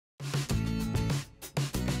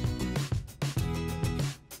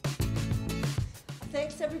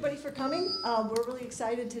Thanks everybody for coming. We're really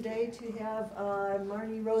excited today to have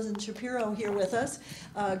Marni Schapiro here with us,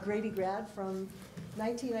 Grady Grad from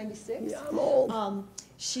 1996. Yeah, I'm old.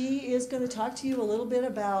 She is going to talk to you a little bit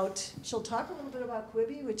about, she'll talk a little bit about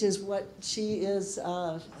Quibi, which is what she is,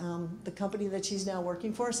 the company that she's now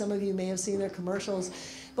working for. Some of you may have seen their commercials,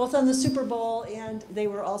 both on the Super Bowl and they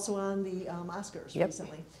were also on the Oscars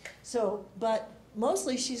recently. So, but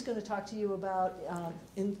mostly she's going to talk to you about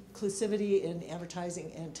inclusivity in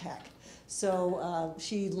advertising and tech. So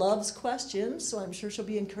she loves questions, so I'm sure she'll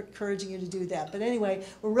be encouraging you to do that. But anyway,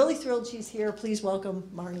 we're really thrilled she's here. Please welcome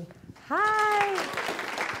Marni. Hi.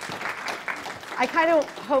 I kind of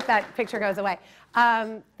hope that picture goes away.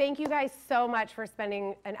 Thank you guys so much for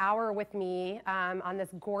spending an hour with me on this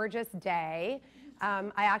gorgeous day.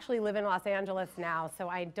 I actually live in Los Angeles now, so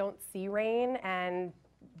I don't see rain, and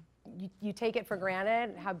you take it for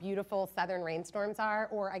granted how beautiful southern rainstorms are,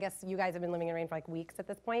 or I guess you guys have been living in rain for like weeks at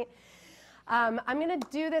this point. I'm going to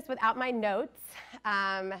do this without my notes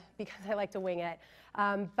because I like to wing it,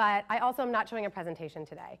 but I also am not showing a presentation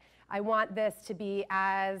today. I want this to be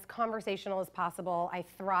as conversational as possible. I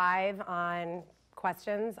thrive on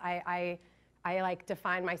questions. I like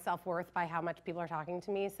define my self-worth by how much people are talking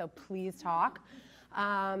to me, so please talk.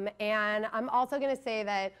 And I'm also going to say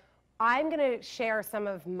that I'm going to share some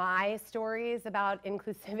of my stories about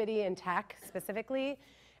inclusivity in tech specifically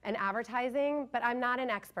and advertising, but I'm not an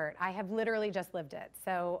expert. I have literally just lived it.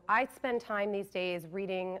 So I spend time these days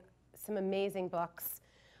reading some amazing books,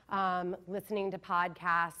 listening to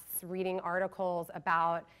podcasts, reading articles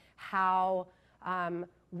about how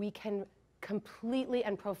we can completely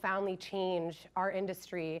and profoundly change our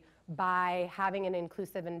industry by having an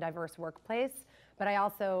inclusive and diverse workplace. But I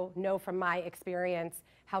also know from my experience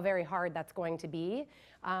how very hard that's going to be.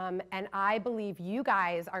 And I believe you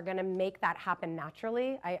guys are going to make that happen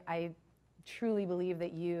naturally. I truly believe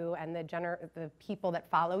that you and the people that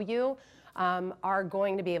follow you are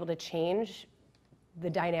going to be able to change the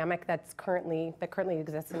dynamic that currently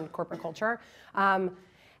exists in corporate culture.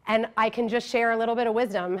 And I can just share a little bit of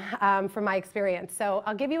wisdom from my experience. So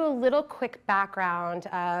I'll give you a little quick background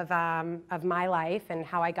of my life and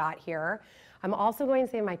how I got here. I'm also going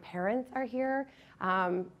to say my parents are here.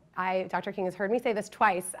 Dr. King has heard me say this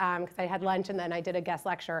twice because I had lunch and then I did a guest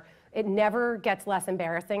lecture. It never gets less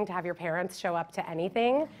embarrassing to have your parents show up to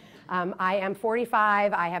anything. I am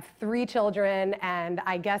 45, I have 3 children, and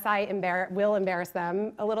I guess I will embarrass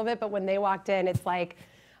them a little bit, but when they walked in, it's like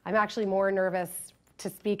I'm actually more nervous to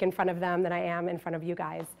speak in front of them than I am in front of you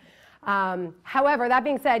guys. However, that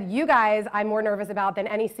being said, you guys I'm more nervous about than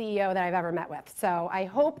any CEO that I've ever met with. So I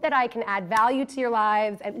hope that I can add value to your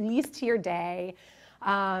lives, at least to your day.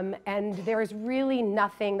 And there is really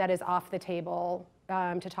nothing that is off the table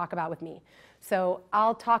to talk about with me. So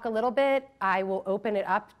I'll talk a little bit. I will open it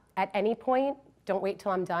up at any point. Don't wait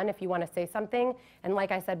till I'm done if you want to say something. And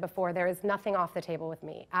like I said before, there is nothing off the table with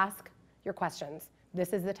me. Ask your questions.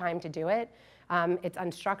 This is the time to do it. It's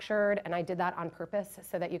unstructured, and I did that on purpose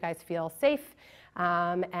so that you guys feel safe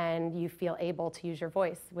and you feel able to use your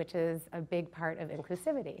voice, which is a big part of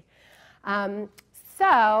inclusivity.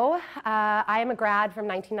 So I am a grad from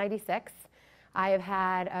 1996. I have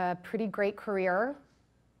had a pretty great career,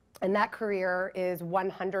 and that career is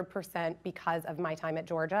 100% because of my time at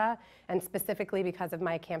Georgia, and specifically because of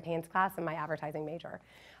my campaigns class and my advertising major.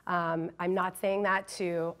 I'm not saying that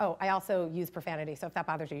to, oh, I also use profanity, so if that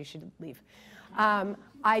bothers you, you should leave.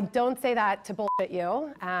 I don't say that to bullshit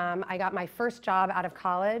you. I got my first job out of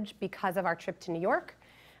college because of our trip to New York.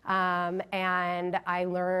 And I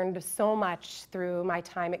learned so much through my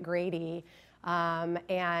time at Grady.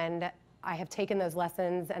 And I have taken those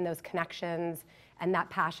lessons and those connections and that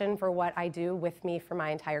passion for what I do with me for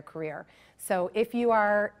my entire career. So if you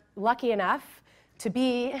are lucky enough to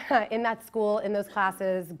be in that school, in those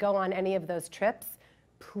classes, go on any of those trips,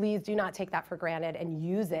 please do not take that for granted and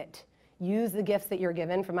use it. Use the gifts that you're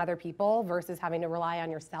given from other people versus having to rely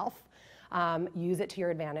on yourself. Use it to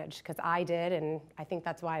your advantage, because I did, and I think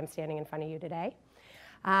that's why I'm standing in front of you today.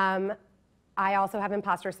 I also have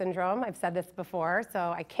imposter syndrome. I've said this before,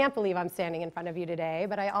 so I can't believe I'm standing in front of you today,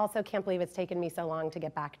 but I also can't believe it's taken me so long to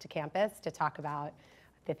get back to campus to talk about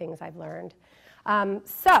the things I've learned.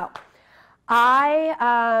 So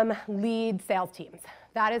I lead sales teams.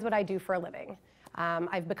 That is what I do for a living.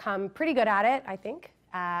 I've become pretty good at it, I think.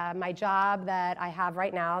 My job that I have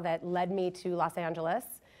right now that led me to Los Angeles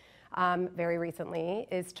very recently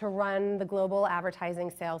is to run the global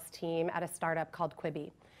advertising sales team at a startup called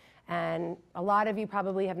Quibi. And a lot of you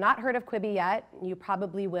probably have not heard of Quibi yet. You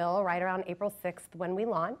probably will right around April 6th when we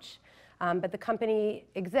launch. But the company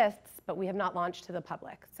exists, but we have not launched to the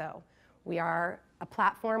public. So We are a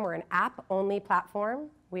platform, we're an app-only platform.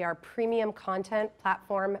 We are a premium content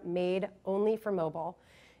platform made only for mobile.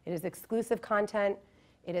 It is exclusive content,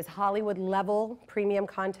 it is Hollywood-level premium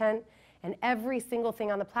content, and every single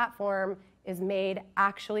thing on the platform is made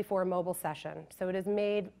actually for a mobile session. So it is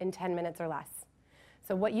made in 10 minutes or less.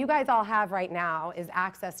 So what you guys all have right now is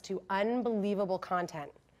access to unbelievable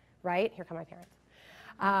content, right? Here come my parents.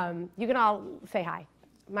 You can all say hi.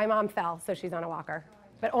 My mom fell, so she's on a walker,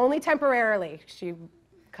 but only temporarily. She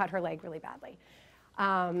cut her leg really badly.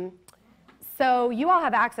 So you all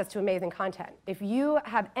have access to amazing content. If you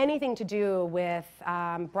have anything to do with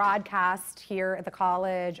broadcast here at the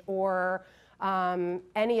college or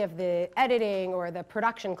any of the editing or the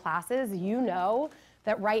production classes, you know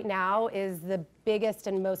that right now is the biggest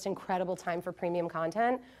and most incredible time for premium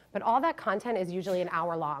content. But all that content is usually an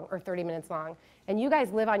hour long or 30 minutes long. And you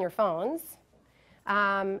guys live on your phones.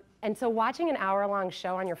 And so watching an hour-long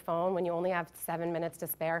show on your phone when you only have 7 minutes to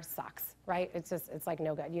spare sucks, right? It's like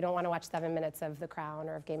no good. You don't want to watch 7 minutes of The Crown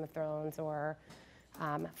or of Game of Thrones or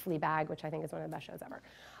Fleabag, which I think is one of the best shows ever.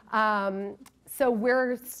 So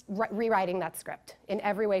we're rewriting that script in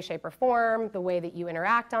every way, shape, or form, the way that you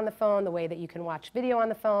interact on the phone, the way that you can watch video on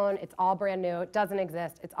the phone. It's all brand new. It doesn't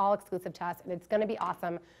exist. It's all exclusive to us, and it's going to be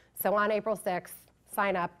awesome. So on April 6th,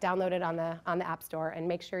 sign up, download it on the App Store, and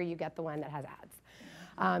make sure you get the one that has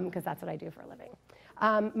ads, because that's what I do for a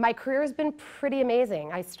living. My career has been pretty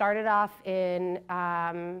amazing. I started off in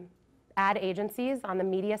ad agencies on the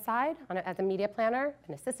media side as a media planner,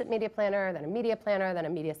 an assistant media planner, then a media planner, then a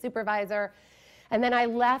media supervisor. And then I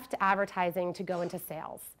left advertising to go into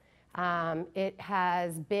sales. It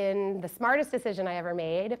has been the smartest decision I ever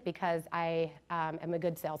made because I am a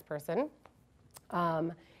good salesperson.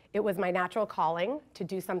 It was my natural calling to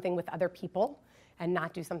do something with other people and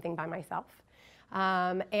not do something by myself.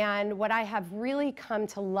 And what I have really come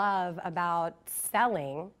to love about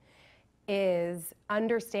selling is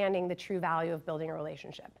understanding the true value of building a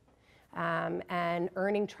relationship and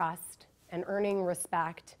earning trust and earning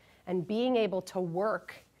respect and being able to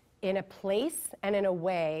work in a place and in a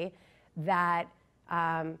way that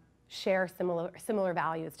share similar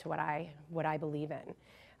values to what I believe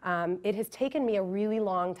in. It has taken me a really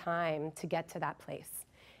long time to get to that place.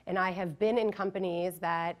 And I have been in companies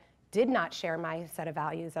that did not share my set of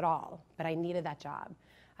values at all, but I needed that job.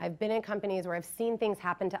 I've been in companies where I've seen things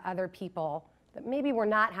happen to other people that maybe were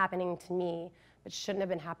not happening to me, but shouldn't have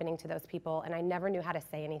been happening to those people, and I never knew how to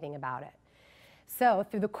say anything about it. So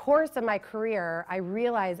through the course of my career, I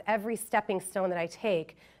realize every stepping stone that I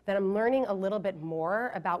take that I'm learning a little bit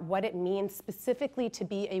more about what it means specifically to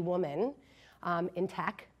be a woman in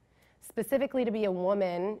tech, specifically to be a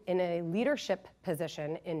woman in a leadership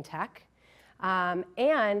position in tech,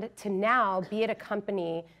 and to now be at a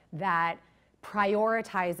company that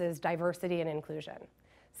prioritizes diversity and inclusion.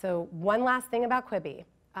 So one last thing about Quibi,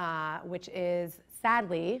 which is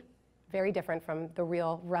sadly very different from the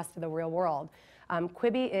rest of the real world.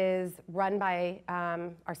 Quibi is run by,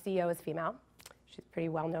 our CEO is female. She's a pretty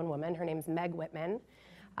well-known woman. Her name's Meg Whitman.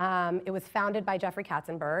 It was founded by Jeffrey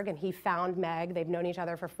Katzenberg, and he found Meg. They've known each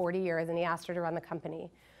other for 40 years, and he asked her to run the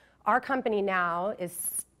company. Our company now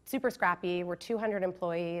is super scrappy. We're 200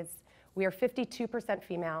 employees. We are 52%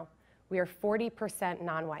 female. We are 40%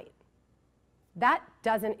 non-white. That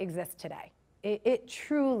doesn't exist today. It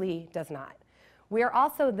truly does not. We are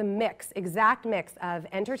also the exact mix of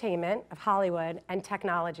entertainment, of Hollywood, and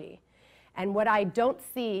technology. And what I don't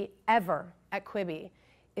see ever at Quibi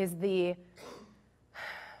is the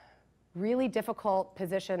really difficult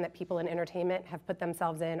position that people in entertainment have put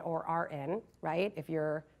themselves in or are in, right? If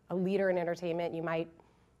you're a leader in entertainment, you might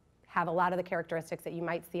have a lot of the characteristics that you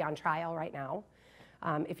might see on trial right now.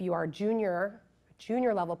 If you are a junior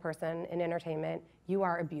level person in entertainment, you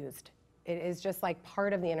are abused. It is just like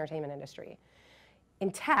part of the entertainment industry. In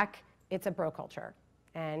tech, it's a bro culture.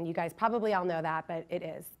 And you guys probably all know that, but it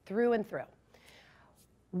is through and through.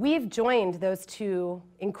 We've joined those two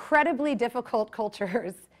incredibly difficult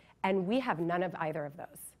cultures, and we have none of either of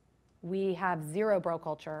those. We have zero bro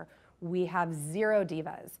culture. We have zero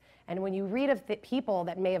divas. And when you read of the people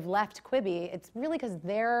that may have left Quibi, it's really because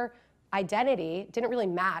their identity didn't really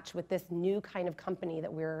match with this new kind of company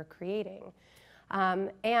that we're creating.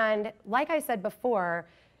 And like I said before,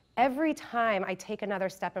 every time I take another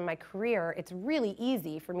step in my career, it's really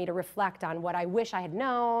easy for me to reflect on what I wish I had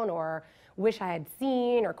known or wish I had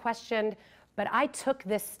seen or questioned. But I took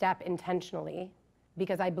this step intentionally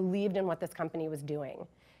because I believed in what this company was doing.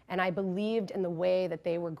 And I believed in the way that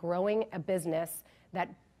they were growing a business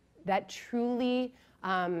that truly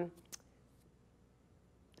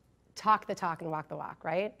talk the talk and walk the walk,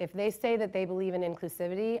 right? If they say that they believe in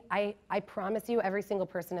inclusivity, I promise you every single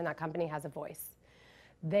person in that company has a voice.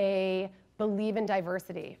 They believe in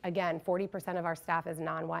diversity. Again, 40% of our staff is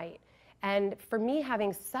non-white. And for me,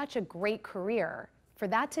 having such a great career, for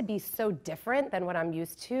that to be so different than what I'm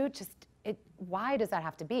used to, why does that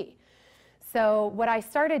have to be? So what I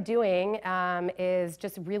started doing is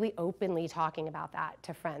just really openly talking about that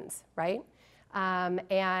to friends, right?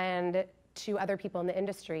 And to other people in the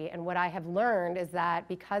industry. And what I have learned is that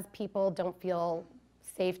because people don't feel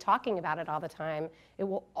safe talking about it all the time, it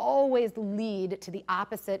will always lead to the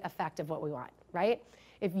opposite effect of what we want, right?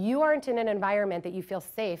 If you aren't in an environment that you feel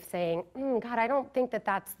safe saying, God, I don't think that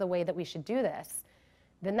that's the way that we should do this,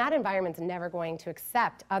 then that environment's never going to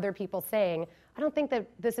accept other people saying, I don't think that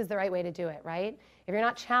this is the right way to do it, right? If you're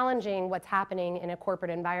not challenging what's happening in a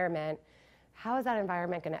corporate environment, how is that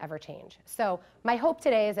environment going to ever change? So my hope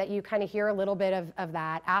today is that you kind of hear a little bit of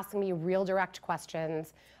that, asking me real direct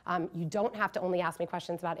questions. You don't have to only ask me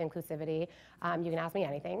questions about inclusivity. You can ask me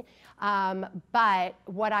anything. But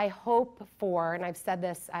what I hope for, and I've said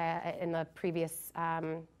this in the previous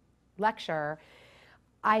lecture,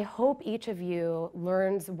 I hope each of you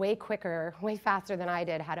learns way quicker, way faster than I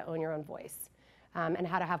did how to own your own voice and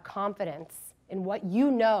how to have confidence in what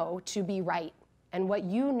you know to be right and what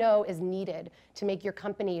you know is needed to make your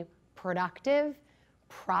company productive,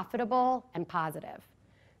 profitable, and positive.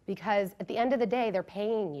 Because at the end of the day, they're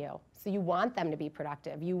paying you. So you want them to be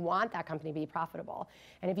productive. You want that company to be profitable.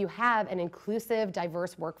 And if you have an inclusive,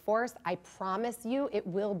 diverse workforce, I promise you it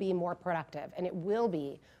will be more productive and it will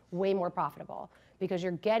be way more profitable because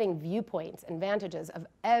you're getting viewpoints and vantages of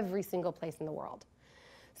every single place in the world.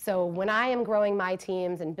 So when I am growing my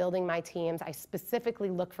teams and building my teams, I specifically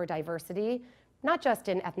look for diversity, not just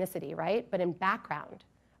in ethnicity, right, but in background.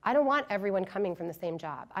 I don't want everyone coming from the same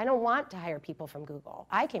job. I don't want to hire people from Google.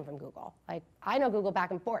 I came from Google. Like, I know Google back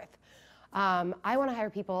and forth. I want to hire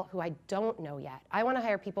people who I don't know yet. I want to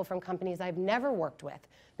hire people from companies I've never worked with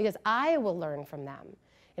because I will learn from them.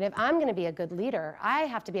 And if I'm going to be a good leader, I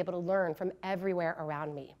have to be able to learn from everywhere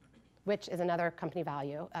around me, which is another company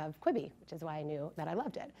value of Quibi, which is why I knew that I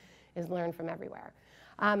loved it, is learn from everywhere.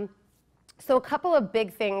 So a couple of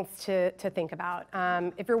big things to think about.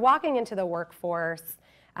 If you're walking into the workforce,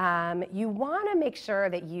 you want to make sure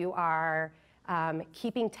that you are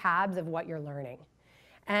keeping tabs of what you're learning.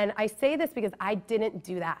 And I say this because I didn't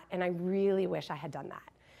do that, and I really wish I had done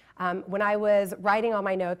that. When I was writing all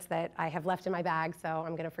my notes that I have left in my bag, so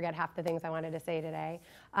I'm going to forget half the things I wanted to say today,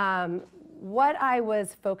 what I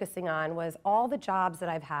was focusing on was all the jobs that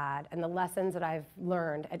I've had and the lessons that I've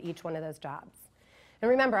learned at each one of those jobs. And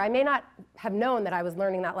remember, I may not have known that I was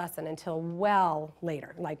learning that lesson until well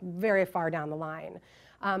later, like very far down the line.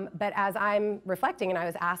 But as I'm reflecting and I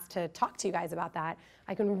was asked to talk to you guys about that,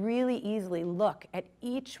 I can really easily look at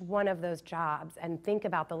each one of those jobs and think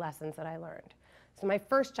about the lessons that I learned. So my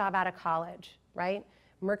first job out of college, right?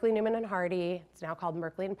 Merkley, Newman & Hardy, it's now called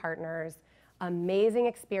Merkley & Partners. Amazing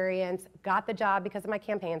experience, got the job because of my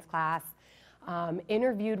campaigns class,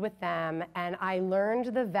 interviewed with them, and I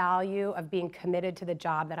learned the value of being committed to the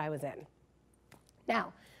job that I was in.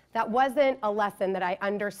 Now, that wasn't a lesson that I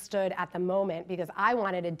understood at the moment because I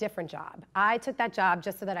wanted a different job. I took that job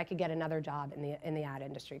just so that I could get another job in the ad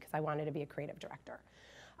industry because I wanted to be a creative director.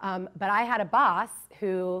 But I had a boss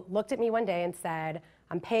who looked at me one day and said,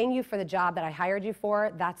 I'm paying you for the job that I hired you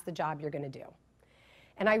for, that's the job you're going to do.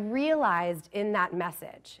 And I realized in that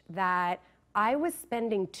message that I was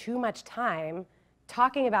spending too much time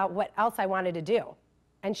talking about what else I wanted to do.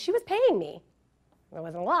 And she was paying me. It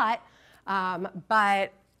wasn't a lot,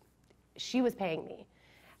 but she was paying me.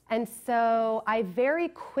 And so I very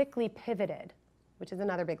quickly pivoted, which is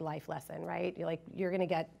another big life lesson, right? You're going to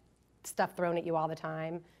get stuff thrown at you all the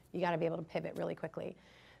time. You got to be able to pivot really quickly.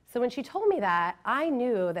 So when she told me that, I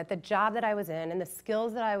knew that the job that I was in and the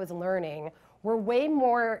skills that I was learning were way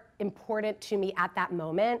more important to me at that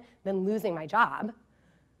moment than losing my job.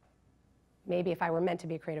 Maybe if I were meant to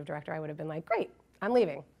be a creative director, I would have been like, great, I'm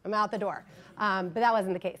leaving, I'm out the door. But that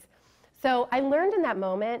wasn't the case. So I learned in that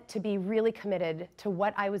moment to be really committed to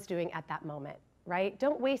what I was doing at that moment, right?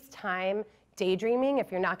 Don't waste time daydreaming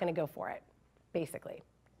if you're not going to go for it, basically.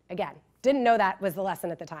 Again, didn't know that was the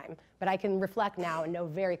lesson at the time, but I can reflect now and know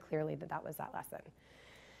very clearly that that was that lesson.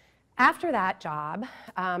 After that job,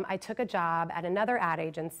 I took a job at another ad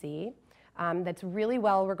agency that's really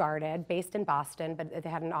well regarded, based in Boston, but they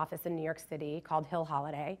had an office in New York City called Hill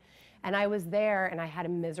Holiday. And I was there and I had a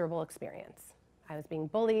miserable experience. I was being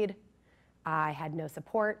bullied, I had no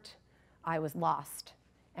support, I was lost.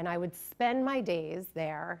 And I would spend my days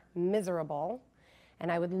there miserable.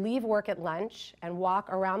 And I would leave work at lunch and walk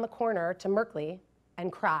around the corner to Merkley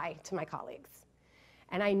and cry to my colleagues.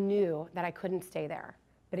 And I knew that I couldn't stay there.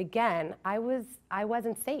 But again, I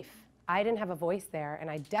wasn't safe. I didn't have a voice there, and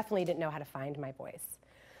I definitely didn't know how to find my voice.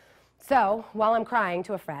 So while I'm crying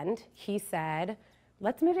to a friend, he said,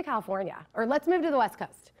 let's move to California, or let's move to the West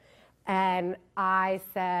Coast. And I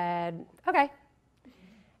said, okay.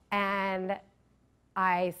 And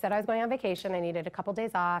I said I was going on vacation. I needed a couple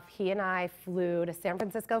days off. He and I flew to San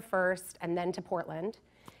Francisco first and then to Portland.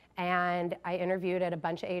 And I interviewed at a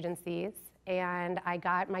bunch of agencies, and I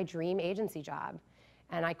got my dream agency job.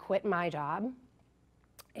 And I quit my job,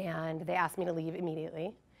 and they asked me to leave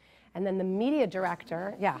immediately. And then the media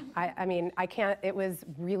director, I mean, I can't, it was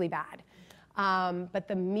really bad. But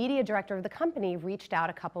the media director of the company reached out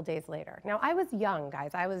a couple days later. Now, I was young,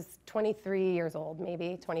 guys. I was 23 years old,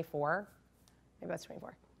 maybe 24. Maybe I was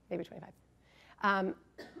 24, maybe 25.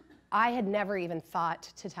 I had never even thought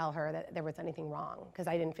to tell her that there was anything wrong, because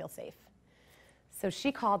I didn't feel safe. So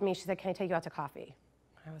she called me. She said, can I take you out to coffee?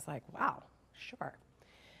 I was like, wow, sure.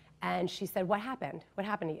 And she said, what happened? What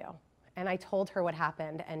happened to you? And I told her what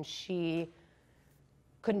happened, and she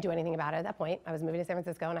couldn't do anything about it at that point. I was moving to San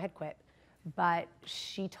Francisco, and I had quit. But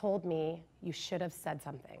she told me, you should have said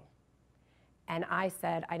something. And I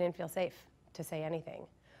said, I didn't feel safe to say anything.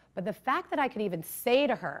 But the fact that I could even say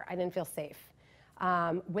to her, I didn't feel safe,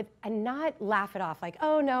 and not laugh it off like,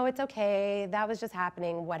 oh, no, it's okay, that was just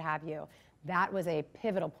happening, what have you. That was a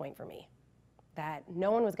pivotal point for me, that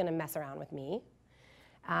no one was going to mess around with me,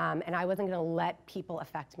 and I wasn't going to let people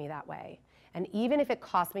affect me that way. And even if it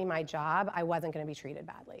cost me my job, I wasn't going to be treated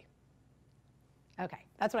badly. Okay,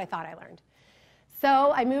 that's what I thought I learned.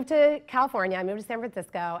 So I moved to California, I moved to San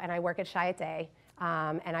Francisco, and I work at Chiat,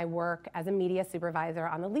 and I work as a media supervisor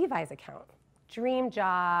on the Levi's account. Dream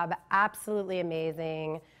job, absolutely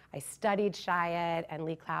amazing. I studied Chiat and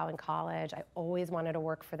Lee Clow in college. I always wanted to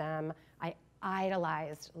work for them. I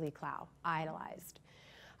idolized Lee Clow, idolized.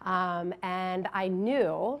 And I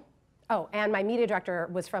knew, oh, and my media director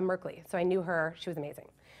was from Merkley, so I knew her, she was amazing.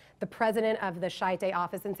 The president of the Chiat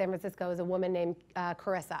office in San Francisco is a woman named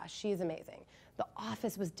Carissa. She's amazing. The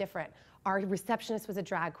office was different. Our receptionist was a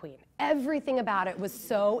drag queen. Everything about it was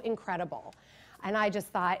so incredible. And I just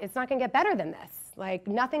thought, it's not gonna get better than this. Like,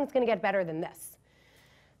 nothing's gonna get better than this.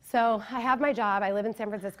 So I have my job. I live in San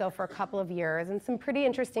Francisco for a couple of years, and some pretty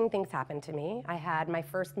interesting things happened to me. I had my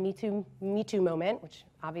first Me Too moment, which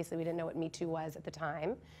obviously we didn't know what Me Too was at the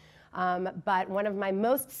time. But one of my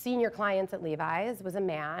most senior clients at Levi's was a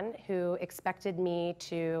man who expected me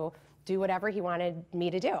to do whatever he wanted me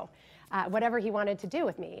to do, whatever he wanted to do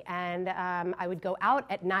with me. And I would go out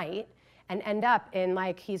at night and end up in,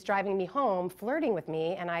 like, he's driving me home, flirting with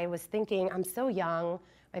me, and I was thinking, I'm so young,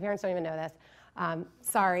 my parents don't even know this,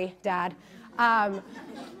 sorry, Dad.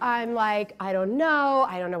 I'm like, I don't know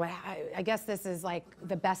what, I guess this is like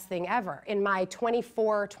the best thing ever. In my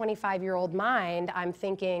 24, 25-year-old mind, I'm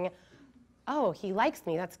thinking, oh, he likes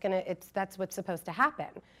me, that's what's supposed to happen.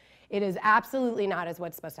 It is absolutely not as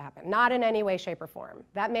what's supposed to happen, not in any way, shape, or form.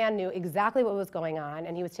 That man knew exactly what was going on,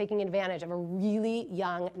 and he was taking advantage of a really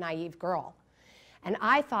young, naive girl. And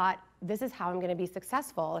I thought, this is how I'm gonna be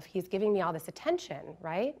successful if he's giving me all this attention,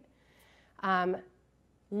 right?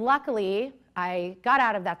 Luckily, I got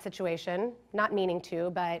out of that situation, not meaning to,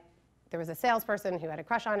 but there was a salesperson who had a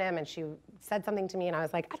crush on him, and she said something to me, and I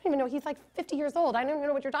was like, I don't even know, he's like 50 years old, I don't even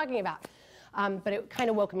know what you're talking about. But it kind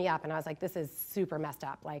of woke me up, and I was like, this is super messed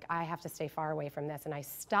up. Like, I have to stay far away from this, and I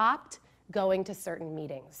stopped going to certain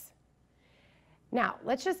meetings. Now,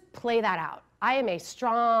 let's just play that out. I am a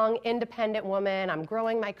strong, independent woman. I'm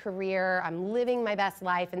growing my career. I'm living my best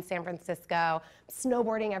life in San Francisco. I'm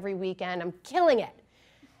snowboarding every weekend. I'm killing it.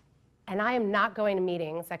 And I am not going to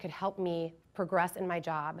meetings that could help me progress in my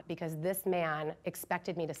job because this man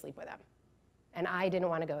expected me to sleep with him. And I didn't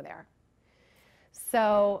want to go there.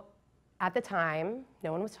 So at the time,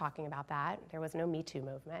 no one was talking about that. There was no Me Too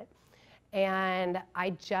movement. And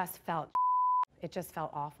I just felt, it just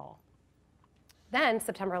felt awful. Then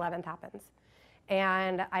September 11th happens.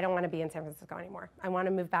 And I don't want to be in San Francisco anymore. I want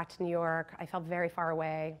to move back to New York. I felt very far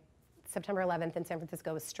away. September 11th in San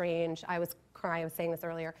Francisco was strange. I was crying, I was saying this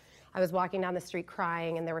earlier. I was walking down the street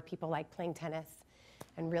crying, and there were people like playing tennis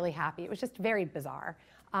and really happy. It was just very bizarre.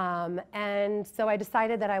 And so I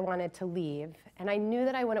decided that I wanted to leave. And I knew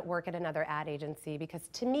that I wouldn't work at another ad agency because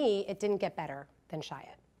to me, it didn't get better than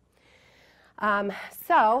Chiat.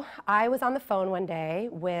 So I was on the phone one day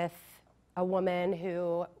with a woman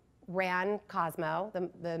who ran Cosmo,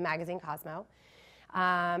 the magazine Cosmo.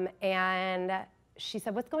 And she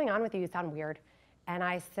said, what's going on with you? You sound weird. And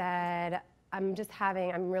I said, I'm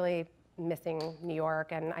really missing New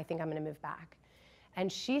York, and I think I'm gonna move back.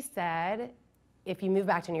 And she said, if you move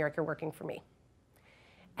back to New York, you're working for me.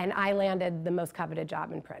 And I landed the most coveted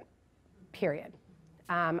job in print, period.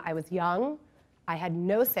 I was young, I had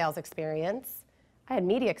no sales experience, I had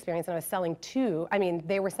media experience, and I was selling to, I mean,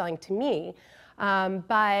 they were selling to me,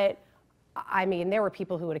 but I mean, there were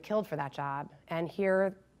people who would have killed for that job. And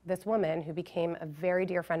here, this woman who became a very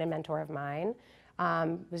dear friend and mentor of mine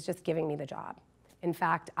was just giving me the job. In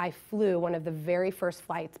fact, I flew one of the very first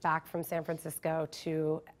flights back from San Francisco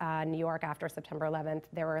to New York after September 11th.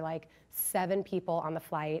 There were like 7 people on the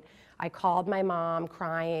flight. I called my mom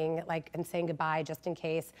crying and saying goodbye just in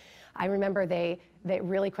case. I remember they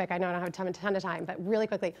really quick, I know I don't have a ton of time, but really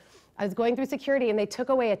quickly, I was going through security and they took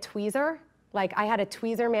away a tweezer. Like I had a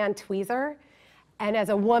tweezer man tweezer. And as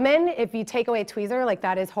a woman, if you take away a tweezer, like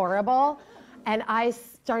that is horrible. And I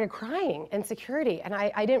started crying in security, and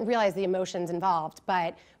I didn't realize the emotions involved,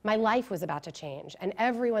 but my life was about to change, and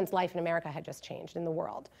everyone's life in America had just changed in the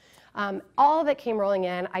world. All of it came rolling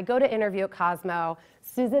in. I go to interview at Cosmo.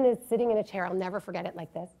 Susan is sitting in a chair, I'll never forget it,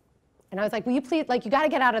 like this. And I was like, will you please, like, you gotta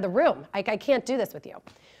get out of the room. Like, I can't do this with you.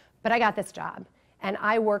 But I got this job, and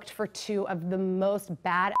I worked for 2 of the most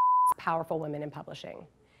badass, powerful women in publishing.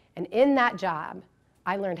 And in that job,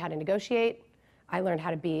 I learned how to negotiate. I learned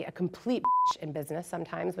how to be a complete bitch in business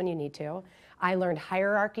sometimes when you need to. I learned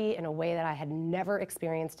hierarchy in a way that I had never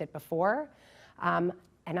experienced it before. And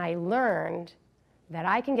I learned that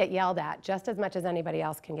I can get yelled at just as much as anybody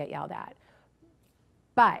else can get yelled at.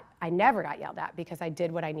 But I never got yelled at because I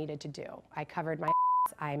did what I needed to do. I covered my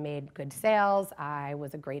ass, I made good sales, I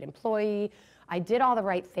was a great employee, I did all the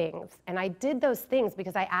right things. And I did those things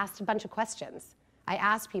because I asked a bunch of questions. I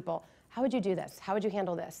asked people, how would you do this? How would you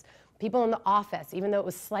handle this? People in the office, even though it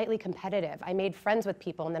was slightly competitive, I made friends with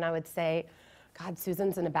people, and then I would say, God,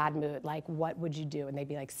 Susan's in a bad mood. Like, what would you do? And they'd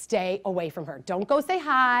be like, stay away from her. Don't go say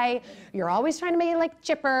hi. You're always trying to make it like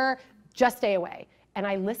chipper. Just stay away. And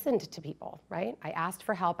I listened to people, right? I asked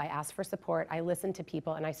for help. I asked for support. I listened to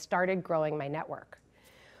people, and I started growing my network.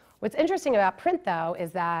 What's interesting about print, though,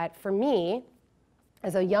 is that for me,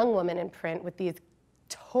 as a young woman in print with these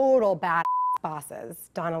total bad bosses,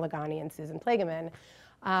 Donna Lagani and Susan Plegeman,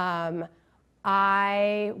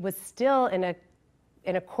 I was still in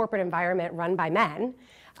a corporate environment run by men,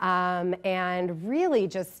 and really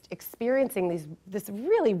just experiencing this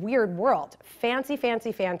really weird world. Fancy,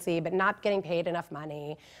 fancy, fancy, but not getting paid enough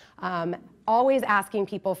money. Always asking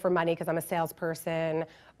people for money because I'm a salesperson,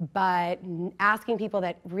 but asking people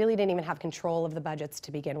that really didn't even have control of the budgets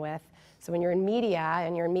to begin with. So when you're in media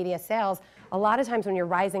and you're in media sales, a lot of times when you're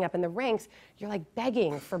rising up in the ranks, you're like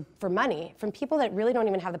begging for money from people that really don't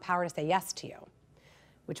even have the power to say yes to you,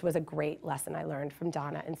 which was a great lesson I learned from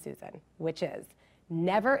Donna and Susan, which is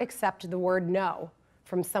never accept the word no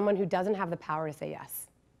from someone who doesn't have the power to say yes.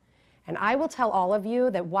 And I will tell all of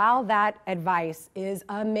you that while that advice is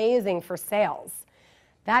amazing for sales,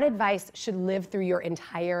 that advice should live through your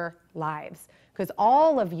entire lives, because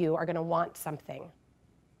all of you are gonna want something.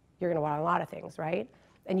 You're gonna want a lot of things, right?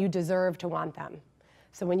 And you deserve to want them.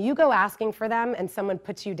 So when you go asking for them and someone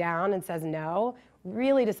puts you down and says no,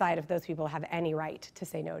 really decide if those people have any right to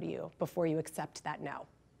say no to you before you accept that no.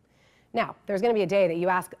 Now, there's gonna be a day that you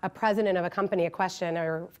ask a president of a company a question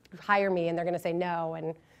or hire me and they're gonna say no,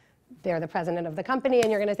 and they're the president of the company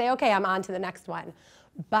and you're gonna say, okay, I'm on to the next one.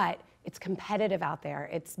 But it's competitive out there,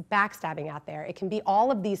 it's backstabbing out there. It can be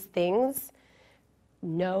all of these things.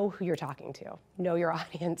 Know who you're talking to, know your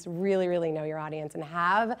audience, really, really know your audience, and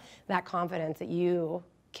have that confidence that you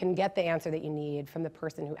can get the answer that you need from the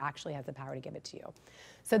person who actually has the power to give it to you.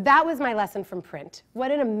 So that was my lesson from print. What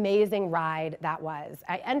an amazing ride that was.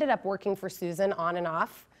 I ended up working for Susan on and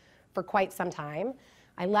off for quite some time.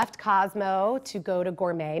 I left Cosmo to go to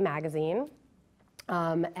Gourmet magazine,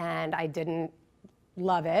 and I didn't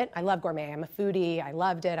love it. I love Gourmet, I'm a foodie, I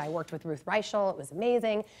loved it. I worked with Ruth Reichel, it was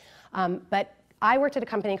amazing. But I worked at a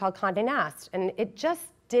company called Condé Nast, and it just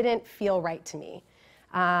didn't feel right to me.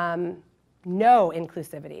 No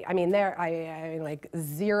inclusivity. I mean, I like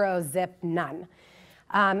zero, zip, none.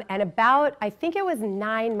 And about, I think it was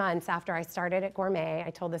 9 months after I started at Gourmet, I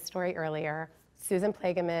told this story earlier, Susan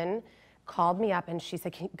Plegeman called me up and she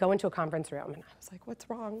said, can you go into a conference room? And I was like, what's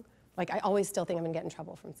wrong? Like, I always still think I'm gonna get in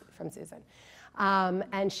trouble from Susan.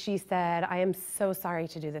 And she said, I am so sorry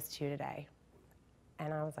to do this to you today.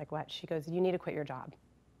 And I was like, what? She goes, you need to quit your job.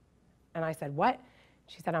 And I said, what?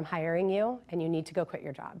 She said, I'm hiring you and you need to go quit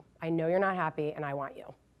your job. I know you're not happy and I want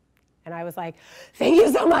you. And I was like, thank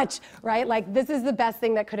you so much, right? Like, this is the best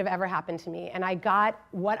thing that could have ever happened to me. And I got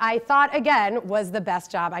what I thought, again, was the best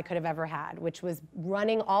job I could have ever had, which was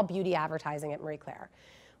running all beauty advertising at Marie Claire,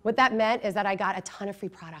 What that meant is that I got a ton of free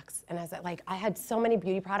products. And I had so many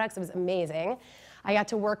beauty products, it was amazing. I got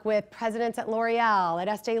to work with presidents at L'Oreal, at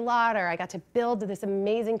Estee Lauder. I got to build this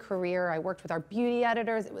amazing career. I worked with our beauty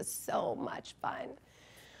editors. It was so much fun.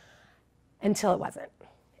 Until it wasn't.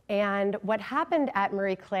 And what happened at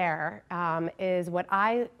Marie Claire is what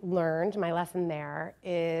I learned, my lesson there,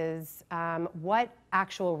 is what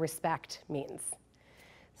actual respect means.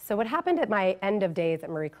 So what happened at my end of days at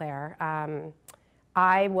Marie Claire,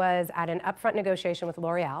 I was at an upfront negotiation with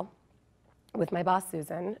L'Oreal, with my boss,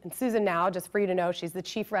 Susan. And Susan now, just for you to know, she's the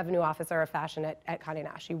Chief Revenue Officer of Fashion at Condé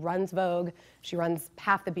Nast. She runs Vogue. She runs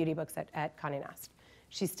half the beauty books at Condé Nast.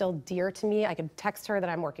 She's still dear to me. I could text her that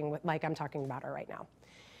I'm working with, like I'm talking about her right now.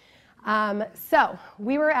 So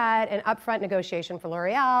we were at an upfront negotiation for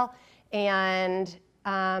L'Oreal, and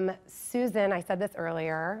Susan, I said this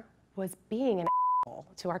earlier, was being an asshole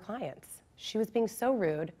to our clients. She was being so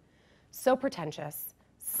rude, so pretentious,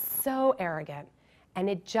 so arrogant, and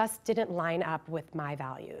it just didn't line up with my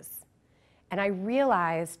values. And I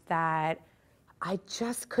realized that I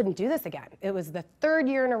just couldn't do this again. It was the third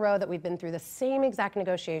year in a row that we've been through the same exact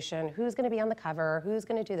negotiation. Who's gonna be on the cover? Who's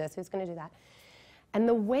gonna do this? Who's gonna do that? And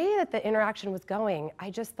the way that the interaction was going, I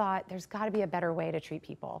just thought there's gotta be a better way to treat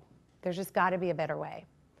people. There's just gotta be a better way.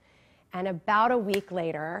 And about a week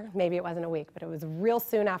later, maybe it wasn't a week, but it was real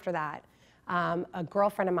soon after that, a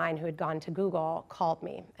girlfriend of mine who had gone to Google called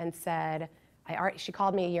me and said, she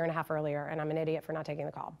called me a year and a half earlier, and I'm an idiot for not taking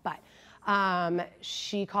the call, but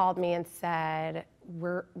she called me and said,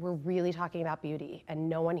 we're really talking about beauty, and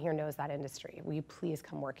no one here knows that industry. Will you please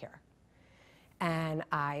come work here? And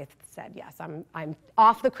I said, yes, I'm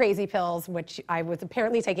off the crazy pills, which I was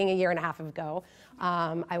apparently taking a year and a half ago.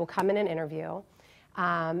 I will come in and interview.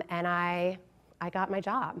 And I got my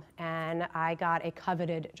job, and I got a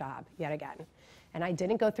coveted job yet again. And I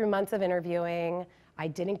didn't go through months of interviewing. I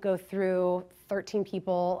didn't go through 13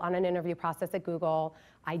 people on an interview process at Google.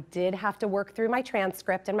 I did have to work through my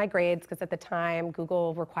transcript and my grades, because at the time,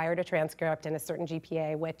 Google required a transcript and a certain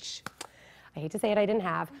GPA, which I hate to say it, I didn't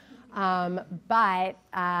have. But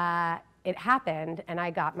it happened, and I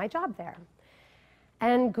got my job there.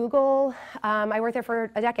 And Google, I worked there for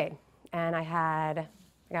a decade. And I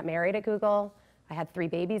got married at Google. I had 3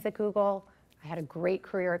 babies at Google. I had a great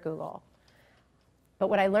career at Google. But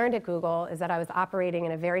what I learned at Google is that I was operating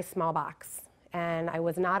in a very small box, and I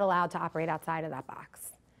was not allowed to operate outside of that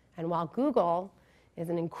box. And while Google is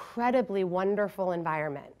an incredibly wonderful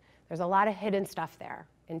environment, there's a lot of hidden stuff there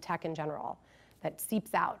in tech in general that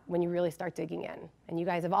seeps out when you really start digging in. And you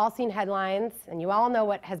guys have all seen headlines, and you all know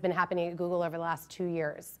what has been happening at Google over the last 2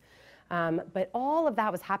 years. But all of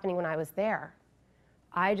that was happening when I was there.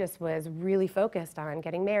 I just was really focused on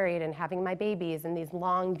getting married and having my babies and these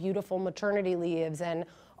long, beautiful maternity leaves and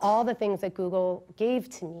all the things that Google gave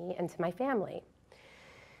to me and to my family.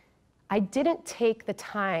 I didn't take the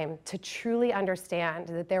time to truly understand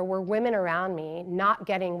that there were women around me not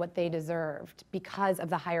getting what they deserved because of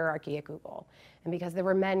the hierarchy at Google, and because there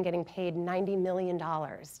were men getting paid $90 million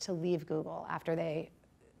to leave Google after they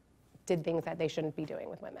did things that they shouldn't be doing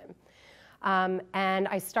with women. And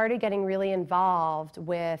I started getting really involved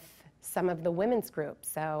with some of the women's groups.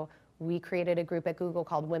 So we created a group at Google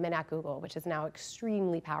called Women at Google, which is now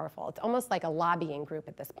extremely powerful. It's almost like a lobbying group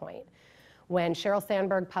at this point. When Sheryl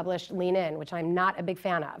Sandberg published Lean In, which I'm not a big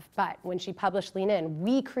fan of, but when she published Lean In,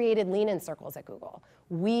 we created Lean In circles at Google.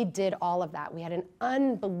 We did all of that. We had an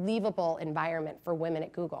unbelievable environment for women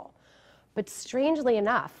at Google. But strangely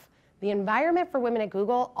enough, the environment for women at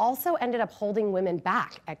Google also ended up holding women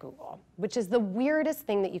back at Google, which is the weirdest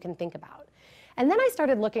thing that you can think about. And then I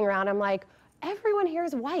started looking around, I'm like, everyone here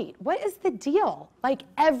is white. What is the deal? Like,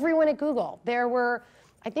 everyone at Google. There were,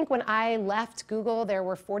 I think when I left Google, there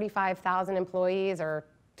were 45,000 employees, or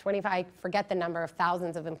 25, I forget the number of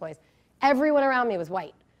thousands of employees. Everyone around me was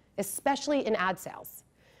white, especially in ad sales.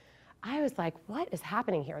 I was like, what is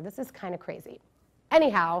happening here? This is kind of crazy.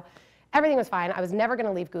 Anyhow, everything was fine. I was never going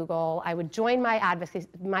to leave Google. I would join my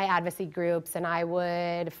advocacy groups, and I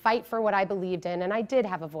would fight for what I believed in, and I did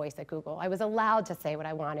have a voice at Google. I was allowed to say what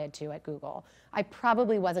I wanted to at Google. I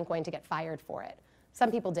probably wasn't going to get fired for it.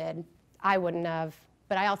 Some people did. I wouldn't have,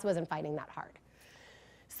 but I also wasn't fighting that hard.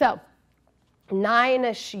 So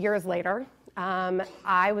 9-ish years later,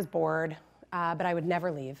 I was bored, but I would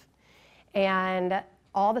never leave. And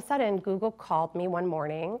all of a sudden, Google called me one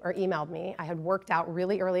morning, or emailed me. I had worked out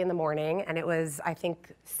really early in the morning, and it was, I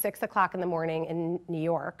think, 6 o'clock in the morning in New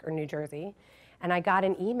York or New Jersey. And I got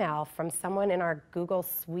an email from someone in our Google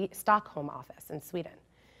Stockholm office in Sweden.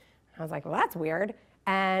 I was like, well, that's weird.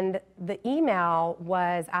 And the email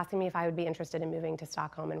was asking me if I would be interested in moving to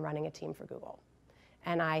Stockholm and running a team for Google.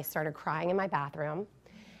 and I started crying in my bathroom,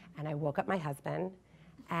 and I woke up my husband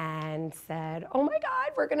and said, oh my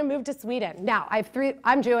God, we're gonna move to Sweden. Now,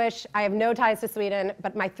 I'm Jewish, I have no ties to Sweden,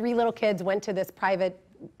 but my 3 little kids went to this private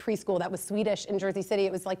preschool that was Swedish in Jersey City.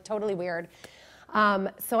 It was like totally weird.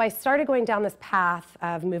 So I started going down this path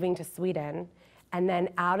of moving to Sweden, and then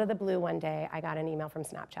out of the blue one day, I got an email from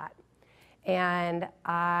Snapchat. And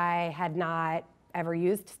I had not ever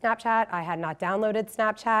used Snapchat, I had not downloaded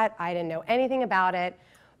Snapchat, I didn't know anything about it,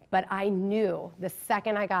 but I knew the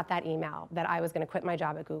second I got that email that I was gonna quit my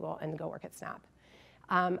job at Google and go work at Snap.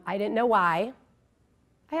 I didn't know why.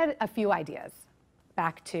 I had a few ideas,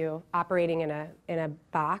 back to operating in a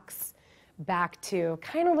box, back to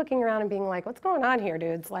kind of looking around and being like, what's going on here,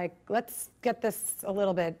 dudes? Like, let's get this a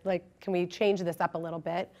little bit, like, can we change this up a little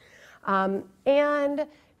bit? And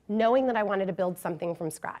knowing that I wanted to build something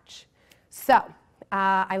from scratch. So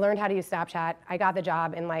I learned how to use Snapchat. I got the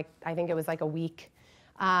job in I think it was like a week,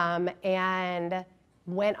 and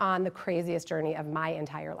went on the craziest journey of my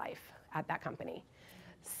entire life at that company.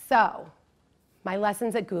 So my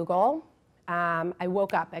lessons at Google, I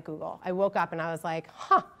woke up at Google. I woke up and I was like,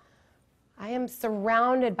 huh, I am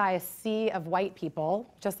surrounded by a sea of white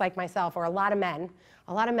people, just like myself, or a lot of men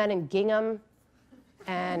in gingham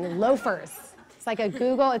and loafers. It's like a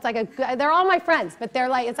Google, they're all my friends, but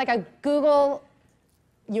it's like a Google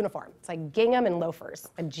uniform. It's like gingham and loafers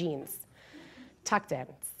and jeans, tucked in.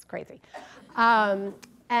 It's crazy.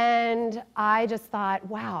 And I just thought,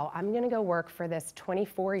 wow, I'm gonna go work for this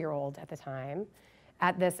 24-year-old at the time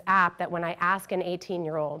at this app that when I ask an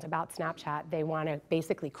 18-year-old about Snapchat, they wanna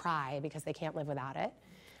basically cry because they can't live without it.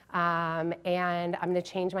 And I'm gonna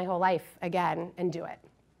change my whole life again and do it.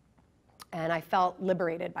 And I felt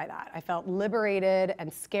liberated by that. I felt liberated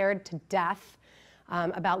and scared to death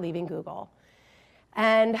about leaving Google.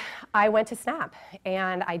 And I went to Snap,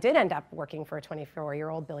 and I did end up working for a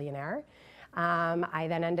 24-year-old billionaire. I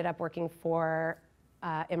then ended up working for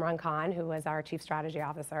Imran Khan, who was our chief strategy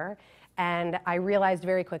officer, and I realized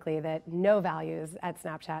very quickly that no values at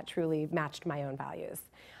Snapchat truly matched my own values.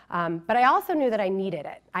 But I also knew that I needed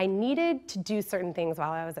it. I needed to do certain things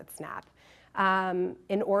while I was at Snap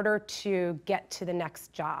in order to get to the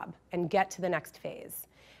next job and get to the next phase.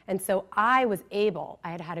 And so I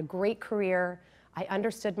had had a great career, I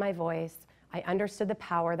understood my voice, I understood the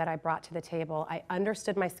power that I brought to the table, I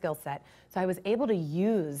understood my skill set, so I was able to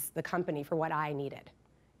use the company for what I needed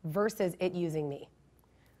versus it using me.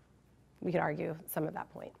 We could argue some of that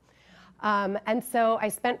point. And so I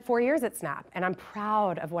spent 4 years at Snap, and I'm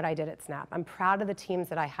proud of what I did at Snap. I'm proud of the teams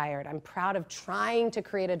that I hired. I'm proud of trying to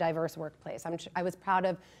create a diverse workplace. I was proud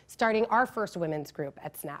of starting our first women's group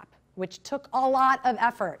at Snap, which took a lot of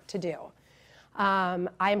effort to do.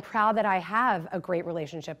 I'm proud that I have a great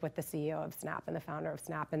relationship with the CEO of Snap and the founder of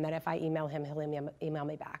Snap, and that if I email him, he'll email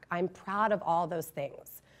me back. I'm proud of all those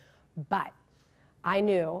things. But I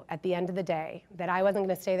knew at the end of the day that I wasn't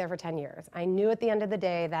going to stay there for 10 years. I knew at the end of the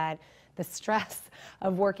day that the stress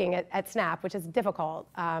of working at Snap, which is difficult,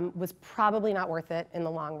 was probably not worth it in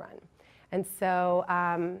the long run. And so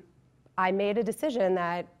I made a decision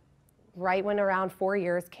that right when around 4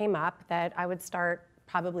 years came up that I would start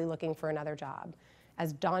probably looking for another job,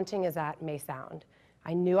 as daunting as that may sound.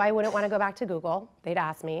 I knew I wouldn't want to go back to Google. They'd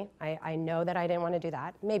ask me. I know that I didn't want to do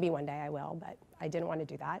that. Maybe one day I will, but I didn't want to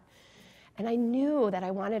do that. And I knew that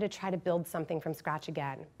I wanted to try to build something from scratch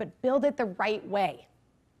again, but build it the right way,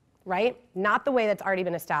 right? Not the way that's already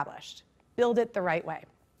been established. Build it the right way.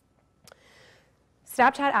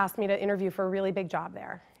 Snapchat asked me to interview for a really big job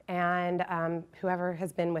there. And whoever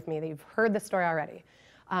has been with me, you've heard the story already.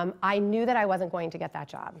 I knew that I wasn't going to get that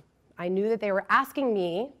job. I knew that they were asking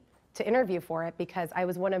me to interview for it because I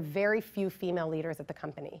was one of very few female leaders at the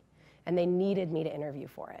company, and they needed me to interview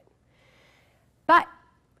for it. But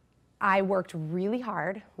I worked really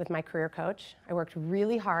hard with my career coach. I worked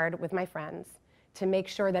really hard with my friends to make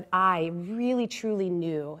sure that I really, truly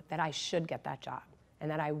knew that I should get that job and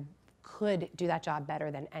that I could do that job better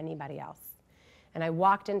than anybody else. And I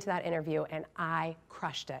walked into that interview and I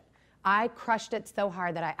crushed it. I crushed it so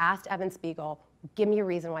hard that I asked Evan Spiegel, give me a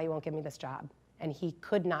reason why you won't give me this job. And he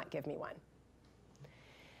could not give me one.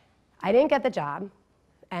 I didn't get the job,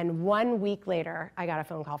 and 1 week later, I got a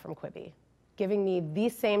phone call from Quibi, giving me the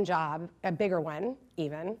same job, a bigger one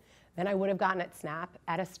even, than I would have gotten at Snap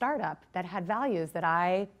at a startup that had values that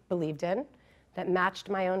I believed in, that matched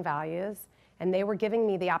my own values, and they were giving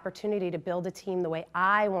me the opportunity to build a team the way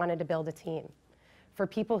I wanted to build a team for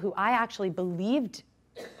people who I actually believed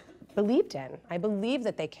in. I believe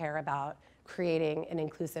that they care about creating an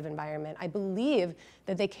inclusive environment. I believe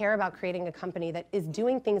that they care about creating a company that is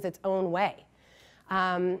doing things its own way.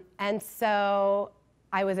 And so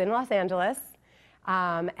I was in Los Angeles,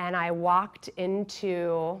 and I walked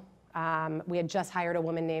into, we had just hired a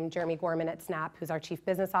woman named Jeremy Gorman at Snap, who's our chief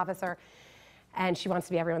business officer, and she wants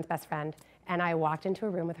to be everyone's best friend. And I walked into a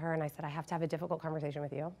room with her and I said, I have to have a difficult conversation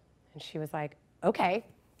with you. And she was like, okay,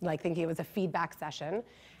 like thinking it was a feedback session.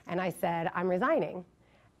 And I said, I'm resigning.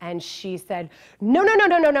 And she said, no, no, no,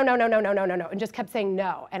 no, no, no, no, no, no, no, no, no, no, and just kept saying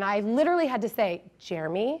no. And I literally had to say,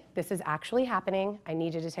 Jeremy, this is actually happening. I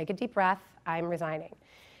need you to take a deep breath. I'm resigning.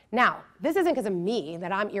 Now, this isn't because of me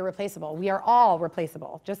that I'm irreplaceable. We are all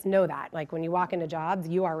replaceable. Just know that. Like when you walk into jobs,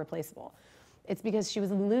 you are replaceable. It's because she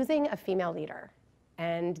was losing a female leader,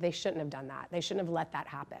 and they shouldn't have done that. They shouldn't have let that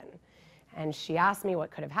happen. And she asked me what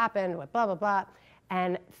could have happened, what blah, blah, blah.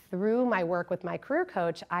 And through my work with my career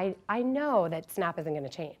coach, I know that Snap isn't going to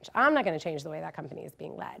change. I'm not going to change the way that company is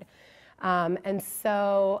being led. And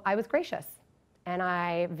so I was gracious. And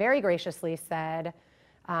I very graciously said,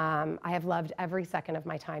 I have loved every second of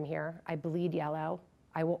my time here. I bleed yellow.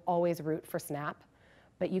 I will always root for Snap.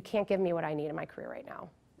 But you can't give me what I need in my career right now.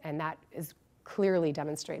 And that is clearly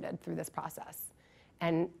demonstrated through this process.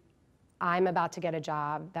 And I'm about to get a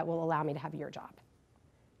job that will allow me to have your job.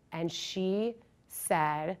 And she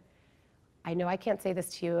said, I know I can't say this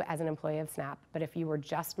to you as an employee of Snap, but if you were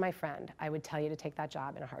just my friend, I would tell you to take that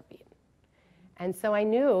job in a heartbeat. And so I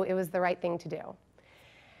knew it was the right thing to do.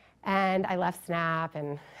 And I left Snap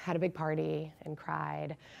and had a big party and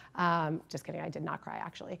cried. Just kidding, I did not cry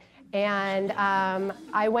actually. And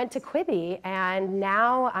I went to Quibi, and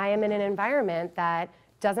now I am in an environment that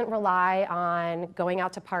doesn't rely on going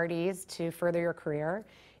out to parties to further your career.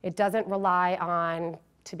 It doesn't rely on,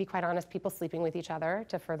 to be quite honest, people sleeping with each other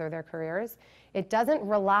to further their careers. It doesn't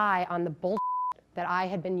rely on the bullshit that I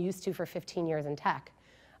had been used to for 15 years in tech.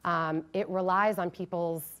 It relies on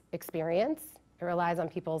people's experience, it relies on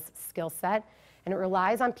people's skill set, and it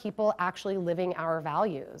relies on people actually living our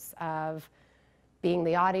values of being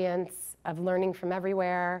the audience, of learning from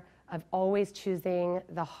everywhere, of always choosing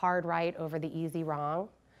the hard right over the easy wrong.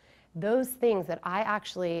 Those things that I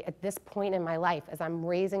actually, at this point in my life, as I'm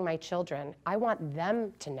raising my children, I want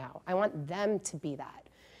them to know. I want them to be that.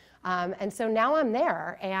 And so now I'm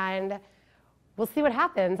there, and we'll see what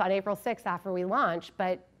happens on April 6th after we launch,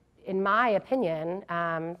 but in my opinion,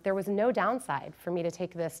 there was no downside for me to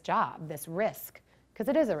take this job, this risk, because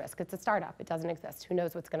it is a risk. It's a startup. It doesn't exist. Who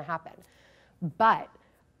knows what's going to happen? But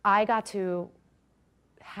I got to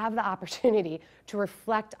have the opportunity to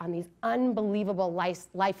reflect on these unbelievable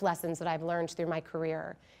life lessons that I've learned through my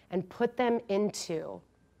career and put them into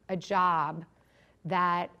a job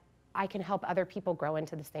that I can help other people grow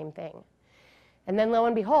into the same thing. And then lo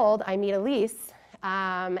and behold, I meet Elise,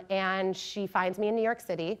 and she finds me in New York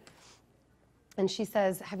City, and she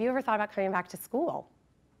says, have you ever thought about coming back to school?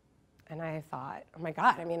 And I thought, oh my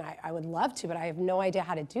God, I mean, I would love to, but I have no idea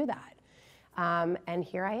how to do that. And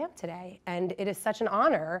here I am today. And it is such an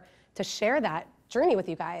honor to share that journey with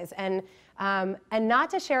you guys. And not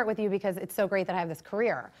to share it with you because it's so great that I have this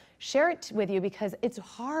career. Share it with you because it's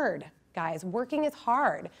hard, guys. Working is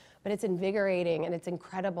hard, but it's invigorating and it's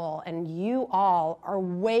incredible. And you all are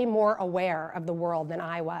way more aware of the world than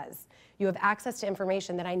I was. You have access to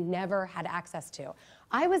information that I never had access to.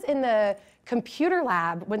 I was in the computer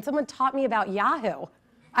lab when someone taught me about Yahoo.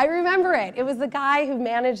 I remember it. It was the guy who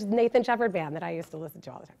managed Nathan Shepard Band that I used to listen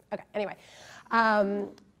to all the time. Okay, anyway.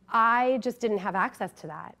 I just didn't have access to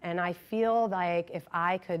that. And I feel like if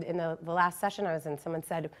I could, in the last session I was in, someone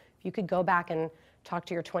said, if you could go back and talk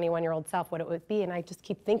to your 21-year-old self, what it would be, and I just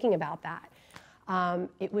keep thinking about that.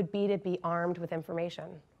 It would be to be armed with information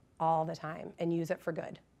all the time and use it for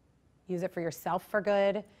good. Use it for yourself for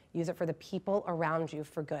good. Use it for the people around you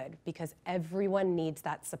for good, because everyone needs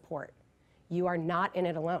that support. You are not in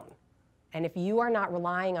it alone. And if you are not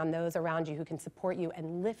relying on those around you who can support you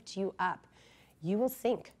and lift you up, you will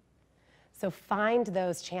sink. So find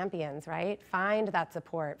those champions, right? Find that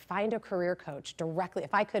support. Find a career coach directly.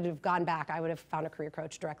 If I could have gone back, I would have found a career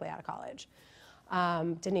coach directly out of college.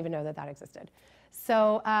 Didn't even know that that existed.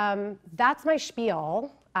 So that's my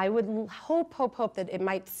spiel. I would hope that it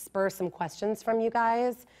might spur some questions from you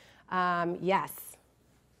guys. Yes.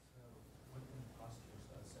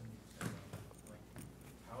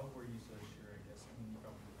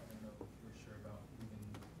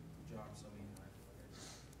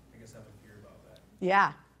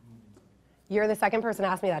 Yeah. You're the second person to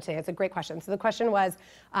ask me that today. It's a great question. So the question was,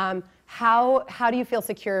 how do you feel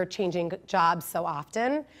secure changing jobs so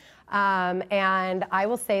often? And I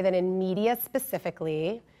will say that in media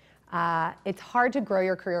specifically, it's hard to grow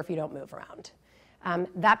your career if you don't move around.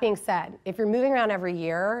 That being said, if you're moving around every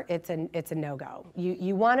year, it's a no-go.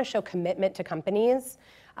 You want to show commitment to companies,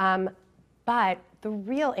 But the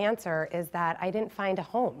real answer is that I didn't find a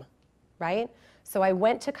home, right? So I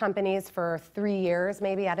went to companies for 3 years,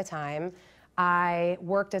 maybe at a time. I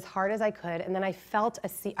worked as hard as I could, and then I felt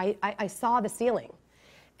I saw the ceiling.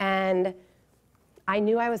 And I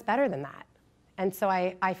knew I was better than that. And so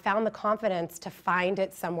I found the confidence to find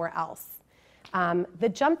it somewhere else. The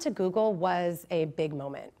jump to Google was a big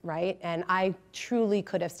moment, right? And I truly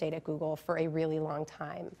could have stayed at Google for a really long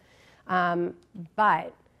time.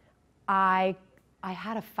 But I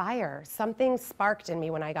had a fire. Something sparked in me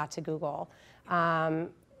when I got to Google.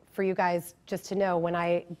 For you guys just to know, when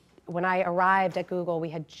I arrived at Google, we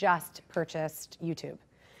had just purchased YouTube.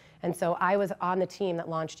 And so I was on the team that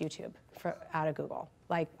launched YouTube out of Google.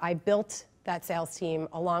 Like, I built that sales team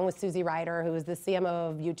along with Susie Ryder, who was the CMO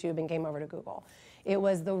of YouTube and came over to Google. It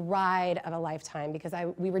was the ride of a lifetime because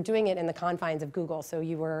we were doing it in the confines of Google, so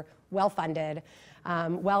you were well-funded,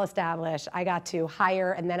 well-established. I got to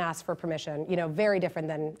hire and then ask for permission, very different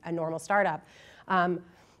than a normal startup.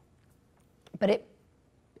 But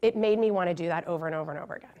it made me want to do that over and over and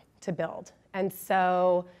over again, to build. And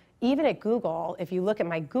so even at Google, if you look at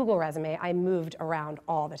my Google resume, I moved around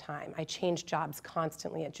all the time. I changed jobs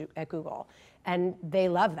constantly at Google. And they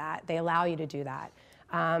love that. They allow you to do that.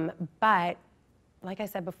 But like I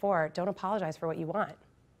said before, don't apologize for what you want,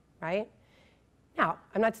 right? Now,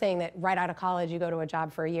 I'm not saying that right out of college you go to a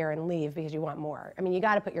job for a year and leave because you want more. I mean, you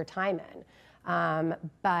got to put your time in.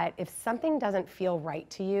 But if something doesn't feel right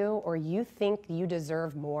to you, or you think you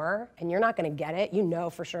deserve more and you're not going to get it, you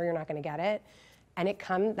know for sure you're not going to get it, and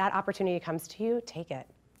that opportunity comes to you, take it.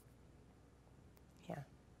 Yeah.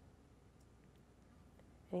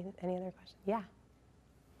 Any other questions? Yeah.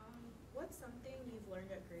 What's something you've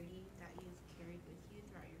learned at Grady that you've carried with you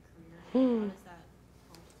throughout your career? And how does that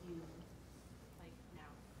help you, like, now?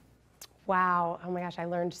 Wow. Oh my gosh, I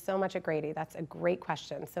learned so much at Grady. That's a great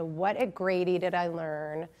question. So what at Grady did I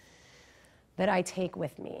learn that I take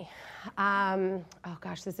with me? Oh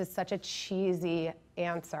gosh, this is such a cheesy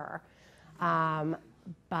answer.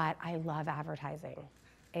 But I love advertising.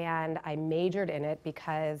 And I majored in it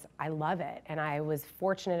because I love it. And I was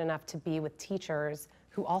fortunate enough to be with teachers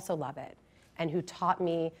who also love it and who taught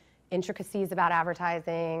me intricacies about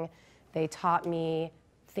advertising. They taught me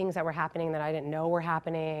things that were happening that I didn't know were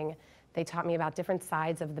happening. They taught me about different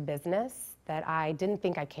sides of the business that I didn't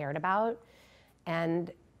think I cared about.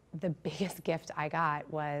 And the biggest gift I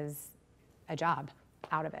got was a job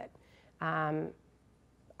out of it.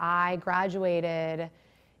 I graduated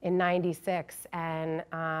in '96, and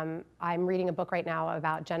I'm reading a book right now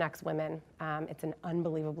about Gen X women. It's an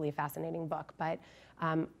unbelievably fascinating book, but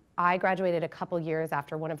I graduated a couple years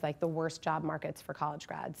after one of the worst job markets for college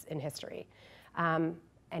grads in history. And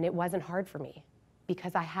it wasn't hard for me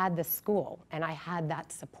because I had the school and I had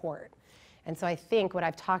that support. And so I think what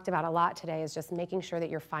I've talked about a lot today is just making sure that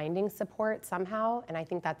you're finding support somehow, and I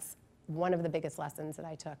think that's one of the biggest lessons that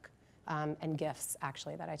I took. And gifts,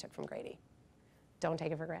 actually, that I took from Grady. Don't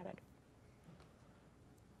take it for granted.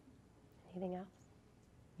 Anything else?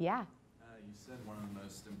 Yeah. You said one of the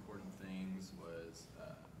most important things was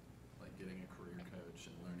like getting a career coach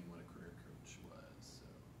and learning what a career coach was.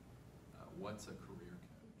 So what's a career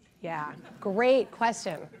coach? Yeah, great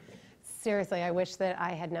question. Seriously, I wish that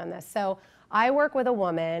I had known this. So I work with a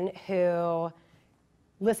woman who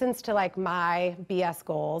listens to my BS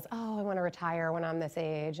goals. Oh, I want to retire when I'm this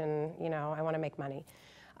age, and I want to make money.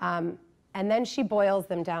 And then she boils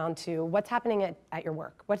them down to what's happening at your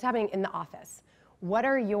work, what's happening in the office. What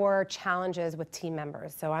are your challenges with team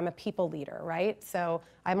members? So I'm a people leader, right? So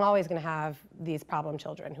I'm always going to have these problem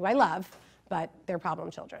children who I love, but they're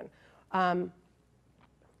problem children. Am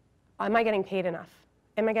I getting paid enough?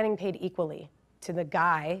 Am I getting paid equally to the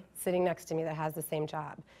guy sitting next to me that has the same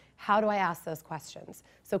job? How do I ask those questions?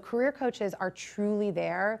 So career coaches are truly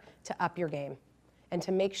there to up your game and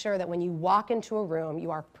to make sure that when you walk into a room,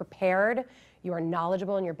 you are prepared, you are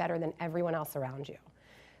knowledgeable, and you're better than everyone else around you.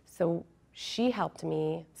 So she helped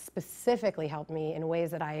me, specifically helped me in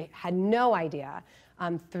ways that I had no idea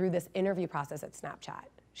through this interview process at Snapchat.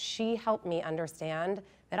 She helped me understand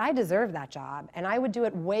that I deserved that job, and I would do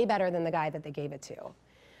it way better than the guy that they gave it to.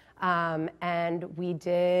 And we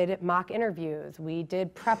did mock interviews, we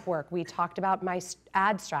did prep work, we talked about my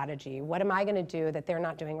ad strategy. What am I going to do that they're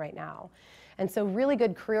not doing right now? And so really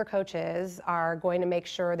good career coaches are going to make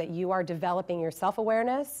sure that you are developing your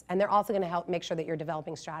self-awareness, and they're also going to help make sure that you're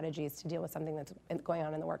developing strategies to deal with something that's going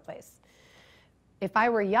on in the workplace. If I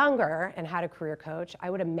were younger and had a career coach,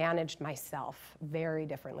 I would have managed myself very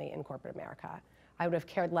differently in corporate America. I would have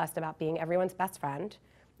cared less about being everyone's best friend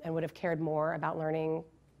and would have cared more about learning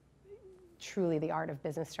truly the art of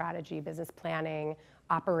business strategy, business planning,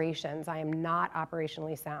 operations. I am not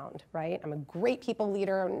operationally sound, right? I'm a great people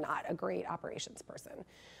leader, I'm not a great operations person.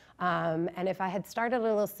 And if I had started a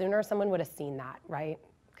little sooner, someone would have seen that, right?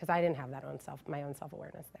 Because I didn't have that my own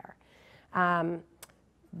self-awareness there.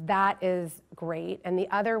 That is great. And the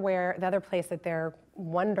other place that they're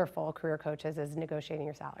wonderful career coaches is negotiating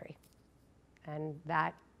your salary. And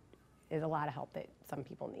that is a lot of help that some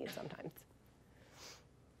people need sometimes.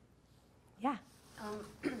 Yeah.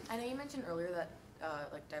 I know you mentioned earlier that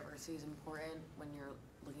like diversity is important when you're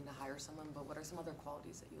looking to hire someone, but what are some other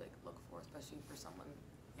qualities that you like look for, especially for someone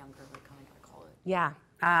younger, like coming out of college? Yeah.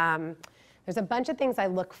 There's a bunch of things I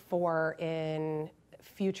look for in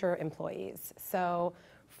future employees. So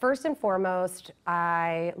first and foremost,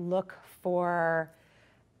 I look for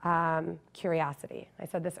curiosity. I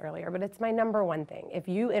said this earlier, but it's my number one thing. If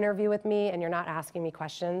you interview with me and you're not asking me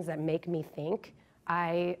questions that make me think,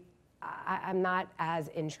 I'm not as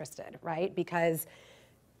interested, right? Because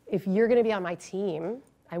if you're gonna be on my team,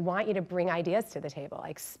 I want you to bring ideas to the table. I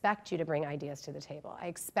expect you to bring ideas to the table. I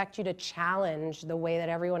expect you to challenge the way that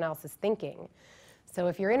everyone else is thinking. So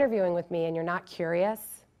if you're interviewing with me and you're not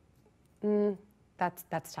curious,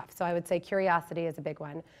 that's tough. So I would say curiosity is a big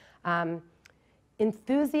one.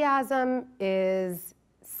 Enthusiasm is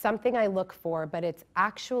something I look for, but it's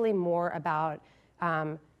actually more about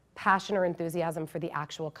passion or enthusiasm for the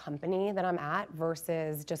actual company that I'm at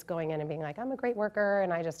versus just going in and being like, I'm a great worker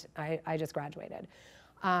and I just graduated.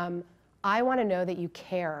 I want to know that you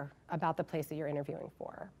care about the place that you're interviewing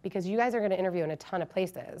for, because you guys are going to interview in a ton of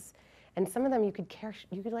places, and some of them you could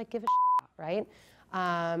like give a shit about, right?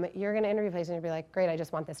 You're going to interview places and you'll be like, great, I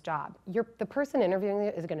just want this job. The person interviewing you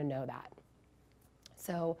is going to know that.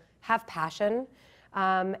 So have passion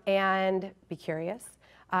and be curious.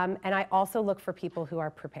 And I also look for people who are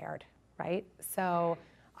prepared, right? So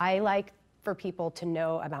I like for people to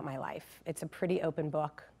know about my life. It's a pretty open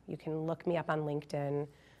book. You can look me up on LinkedIn.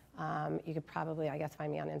 You could probably, I guess,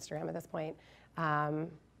 find me on Instagram at this point.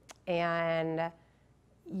 And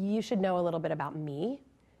you should know a little bit about me,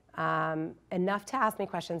 enough to ask me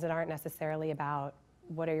questions that aren't necessarily about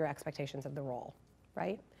what are your expectations of the role,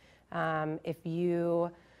 right? If you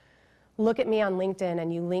look at me on LinkedIn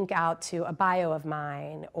and you link out to a bio of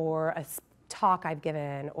mine or a talk I've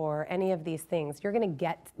given or any of these things, you're going to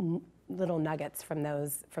get little nuggets from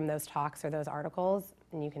those talks or those articles,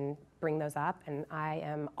 and you can bring those up, and I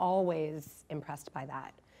am always impressed by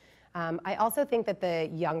that. I also think that the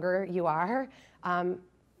younger you are, I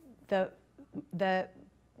don't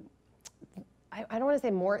want to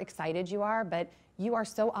say more excited you are, but you are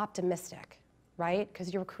so optimistic, right?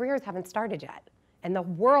 Because your careers haven't started yet. And the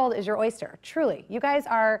world is your oyster, truly. You guys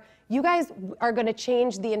are going to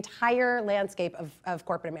change the entire landscape of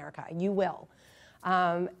corporate America. You will.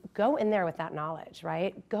 Go in there with that knowledge,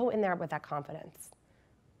 right? Go in there with that confidence.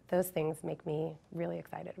 Those things make me really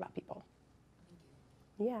excited about people.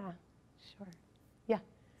 Yeah, sure. Yeah.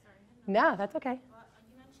 Sorry, No, that's okay. Well,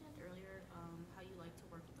 you mentioned earlier how you like to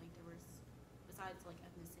work with like diverse, besides like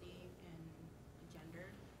ethnicity and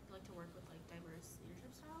gender, you like to work with like diverse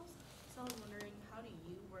leadership styles. So I was wondering, how do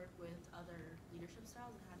you work with other leadership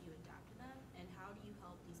styles and how do you adapt to them, and how do you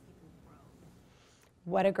help these people grow?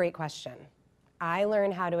 What a great question. I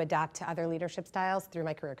learn how to adapt to other leadership styles through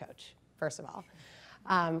my career coach, first of all,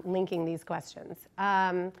 linking these questions.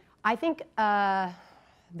 I think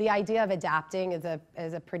the idea of adapting is a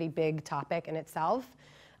pretty big topic in itself,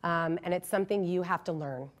 and it's something you have to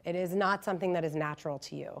learn. It is not something that is natural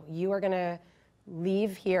to you. You are going to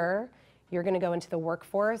leave here, you're going to go into the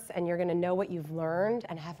workforce, and you're going to know what you've learned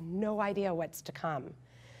and have no idea what's to come.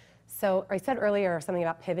 So I said earlier something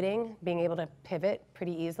about pivoting, being able to pivot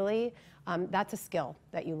pretty easily. That's a skill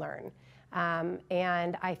that you learn.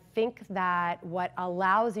 And I think that what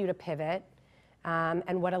allows you to pivot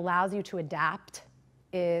and what allows you to adapt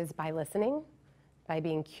is by listening, by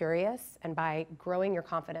being curious, and by growing your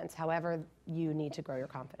confidence, however you need to grow your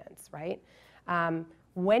confidence, right?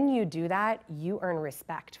 When you do that, you earn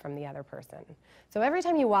respect from the other person. So every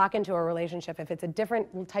time you walk into a relationship, if it's a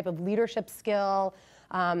different type of leadership skill,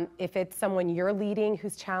 if it's someone you're leading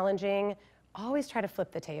who's challenging, always try to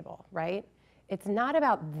flip the table, right? It's not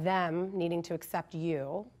about them needing to accept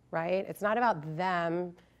you, right? It's not about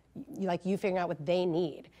them, like you figuring out what they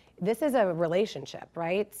need. This is a relationship,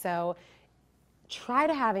 right? So try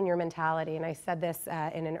to have in your mentality, and I said this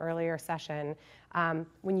in an earlier session,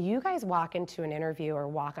 when you guys walk into an interview or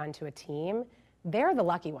walk onto a team, they're the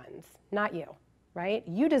lucky ones, not you, right?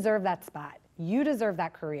 You deserve that spot. You deserve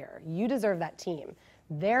that career. You deserve that team.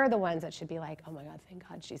 They're the ones that should be like, oh my God, thank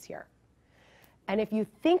God she's here. And if you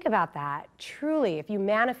think about that, truly, if you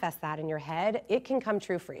manifest that in your head, it can come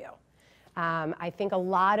true for you. I think a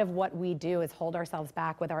lot of what we do is hold ourselves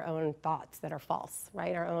back with our own thoughts that are false,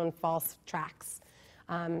 right? Our own false tracks.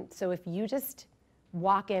 So if you just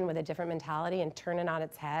walk in with a different mentality and turn it on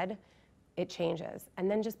its head, it changes. And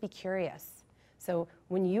then just be curious. So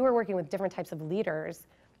when you are working with different types of leaders,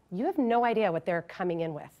 you have no idea what they're coming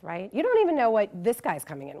in with, right? You don't even know what this guy's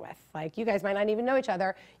coming in with. Like, you guys might not even know each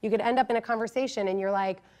other. You could end up in a conversation and you're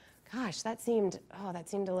like, gosh, that seemed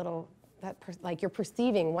a little, like you're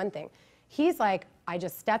perceiving one thing. He's like, I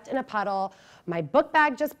just stepped in a puddle, my book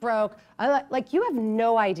bag just broke. Like, you have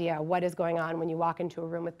no idea what is going on when you walk into a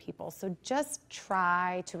room with people. So just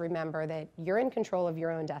try to remember that you're in control of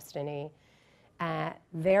your own destiny.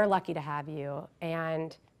 They're lucky to have you,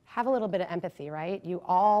 and have a little bit of empathy, right? You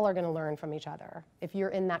all are gonna learn from each other if you're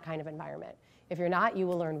in that kind of environment. If you're not, you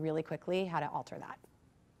will learn really quickly how to alter that.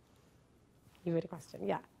 You had a question,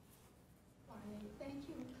 yeah. Marni, thank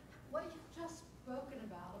you. What you've just spoken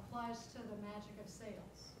about applies to the magic of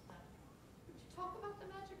sales. Would you talk about the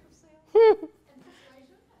magic of sales and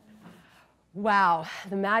persuasion? Wow,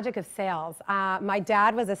 the magic of sales. My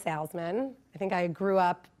dad was a salesman. I think I grew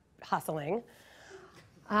up hustling.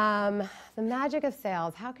 The magic of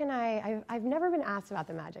sales, how can I've never been asked about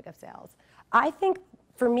the magic of sales. I think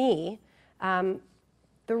for me,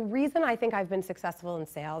 the reason I think I've been successful in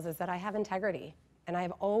sales is that I have integrity, and I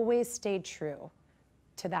have always stayed true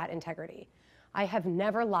to that integrity. I have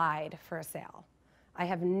never lied for a sale. I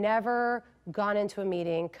have never gone into a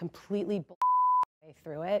meeting completely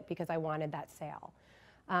through it because I wanted that sale.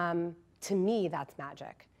 To me, that's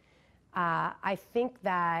magic. I think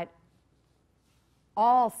that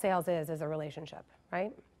all sales is a relationship,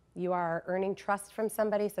 right? You are earning trust from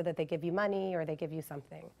somebody so that they give you money or they give you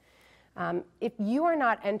something. If you are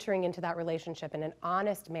not entering into that relationship in an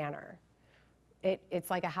honest manner, it's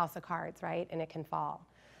like a house of cards, right? And it can fall.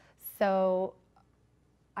 So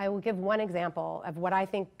I will give one example of what I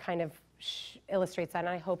think kind of illustrates that, and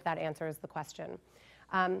I hope that answers the question.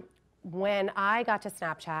 When I got to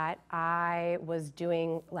Snapchat, I was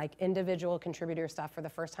doing like individual contributor stuff for the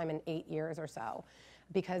first time in 8 years or so,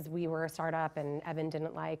 because we were a startup and Evan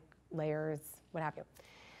didn't like layers, what have you.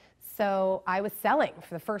 So I was selling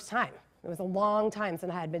for the first time. It was a long time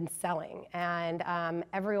since I had been selling, and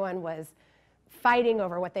everyone was fighting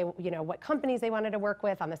over what what companies they wanted to work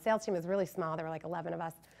with. On the sales team, it was really small. There were like 11 of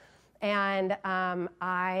us, and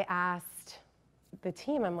I asked the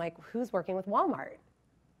team, I'm like, who's working with Walmart?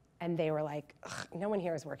 And they were like, no one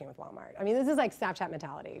here is working with Walmart. I mean, this is like Snapchat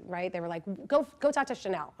mentality, right? They were like, go talk to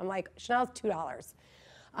Chanel. I'm like, Chanel's $2.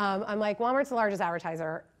 I'm like, Walmart's the largest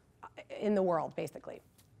advertiser in the world, basically.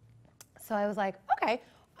 So I was like, okay,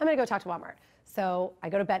 I'm gonna go talk to Walmart. So I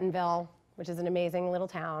go to Bentonville, which is an amazing little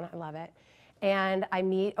town, I love it. And I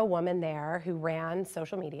meet a woman there who ran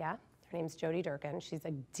social media. Her name's Jody Durkin. She's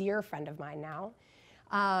a dear friend of mine now.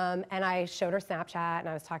 And I showed her Snapchat, and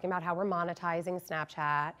I was talking about how we're monetizing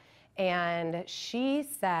Snapchat. And she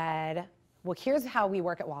said, well, here's how we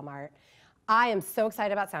work at Walmart. I am so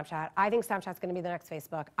excited about Snapchat. I think Snapchat's gonna be the next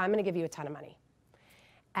Facebook. I'm gonna give you a ton of money.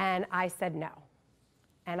 And I said no.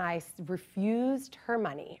 And I refused her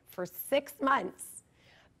money for 6 months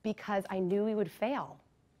because I knew we would fail.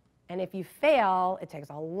 And if you fail, it takes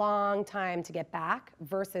a long time to get back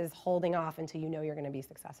versus holding off until you know you're gonna be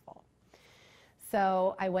successful.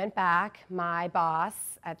 So I went back. My boss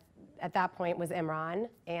at that point was Imran,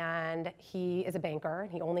 and he is a banker.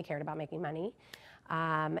 He only cared about making money.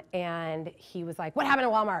 And he was like, what happened to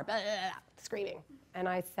Walmart? Blah, blah, blah, screaming. And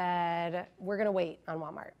I said, we're gonna wait on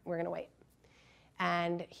Walmart. We're gonna wait.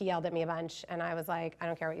 And he yelled at me a bunch, and I was like, I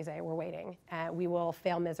don't care what you say, we're waiting. We will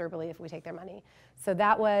fail miserably if we take their money. So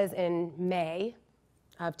that was in May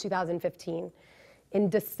of 2015. In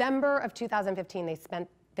December of 2015,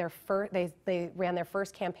 they ran their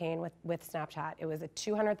first campaign with Snapchat. It was a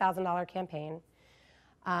 $200,000 campaign.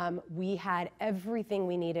 We had everything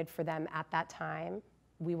we needed for them at that time.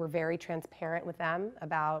 We were very transparent with them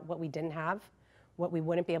about what we didn't have, what we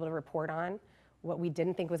wouldn't be able to report on, what we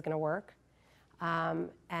didn't think was gonna work.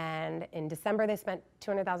 And in December, they spent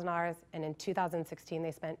 $200,000, and in 2016,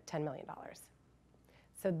 they spent $10 million.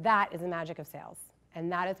 So that is the magic of sales.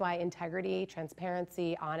 And that is why integrity,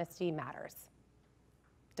 transparency, honesty matters.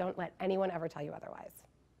 Don't let anyone ever tell you otherwise.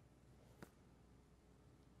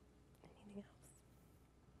 Anything else?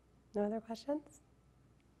 No other questions?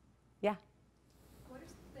 Yeah. What are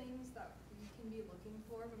some things that you can be looking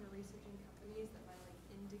for when we're researching companies that might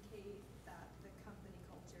indicate that the company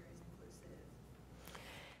culture is inclusive?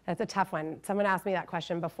 That's a tough one. Someone asked me that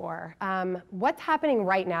question before. What's happening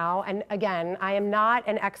right now, and again, I am not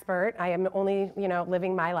an expert. I am only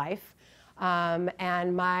living my life.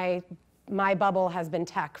 And my bubble has been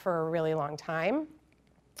tech for a really long time.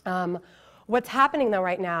 What's happening though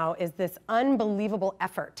right now is this unbelievable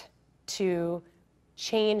effort to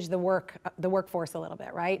change the workforce a little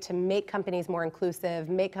bit, right? To make companies more inclusive,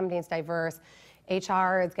 make companies diverse.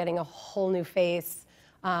 HR is getting a whole new face.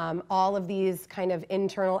 All of these kind of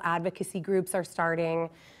internal advocacy groups are starting.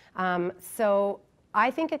 So I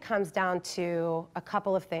think it comes down to a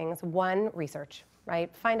couple of things. One, research,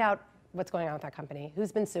 right? Find out what's going on with that company,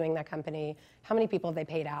 who's been suing that company, how many people have they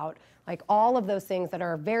paid out, like all of those things that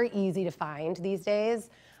are very easy to find these days,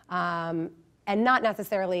 and not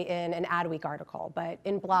necessarily in an Adweek article, but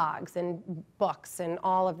in blogs and books and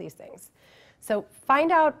all of these things. So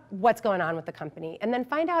find out what's going on with the company, and then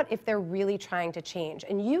find out if they're really trying to change.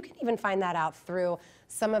 And you can even find that out through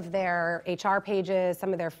some of their HR pages,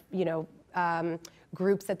 some of their,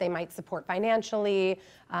 groups that they might support financially.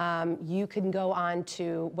 You can go on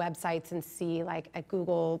to websites and see, like at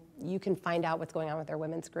Google, you can find out what's going on with their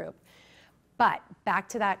women's group. But back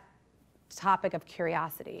to that topic of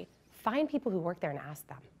curiosity, find people who work there and ask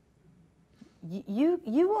them. You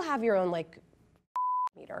will have your own like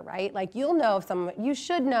meter, right? Like you'll know if someone, you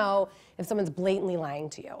should know if someone's blatantly lying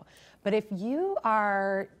to you. But if you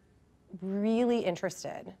are really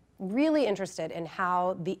interested in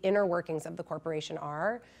how the inner workings of the corporation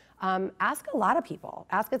are, ask a lot of people.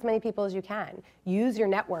 Ask as many people as you can. Use your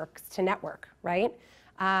networks to network, right?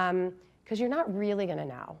 Because you're not really gonna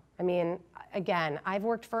know. I mean, again, I've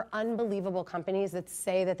worked for unbelievable companies that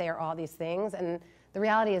say that they are all these things, and the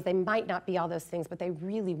reality is they might not be all those things, but they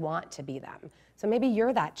really want to be them. So maybe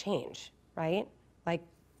you're that change, right? Like,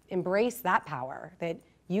 embrace that power, that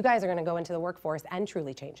you guys are gonna go into the workforce and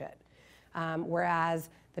truly change it. Whereas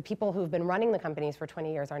the people who've been running the companies for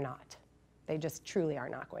 20 years are not. They just truly are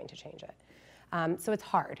not going to change it. So it's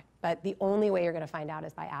hard, but the only way you're gonna find out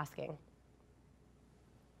is by asking.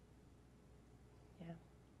 Yeah.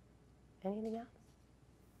 Anything else?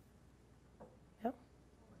 No?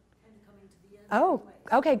 Oh,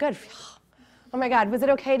 okay, good. Oh my God, was it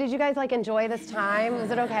okay? Did you guys like enjoy this time? Was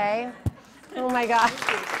it okay? Oh my God.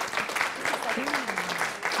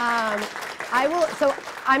 So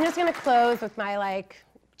I'm just gonna close with my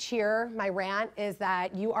my rant is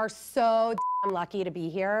that you are so damn lucky to be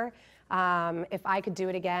here. If I could do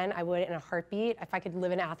it again, I would in a heartbeat. If I could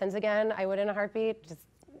live in Athens again, I would in a heartbeat. Just,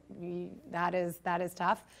 that is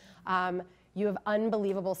tough. You have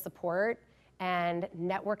unbelievable support, and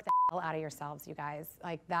network the hell out of yourselves, you guys.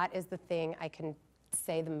 Like, that is the thing I can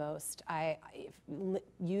say the most.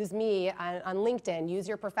 Use me on LinkedIn, use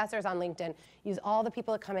your professors on LinkedIn, use all the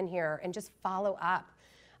people that come in here, and just follow up.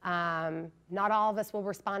 Not all of us will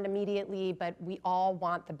respond immediately, but we all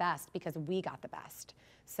want the best because we got the best.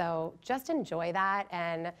 So just enjoy that,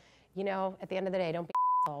 and at the end of the day, don't be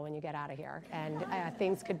an asshole when you get out of here. And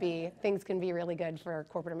things can be really good for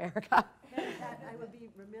corporate America. I would be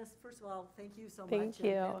remiss, first of all, thank you so much. Thank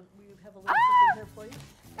you. And we have a little something here for you.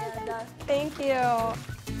 And, Thank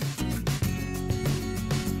you.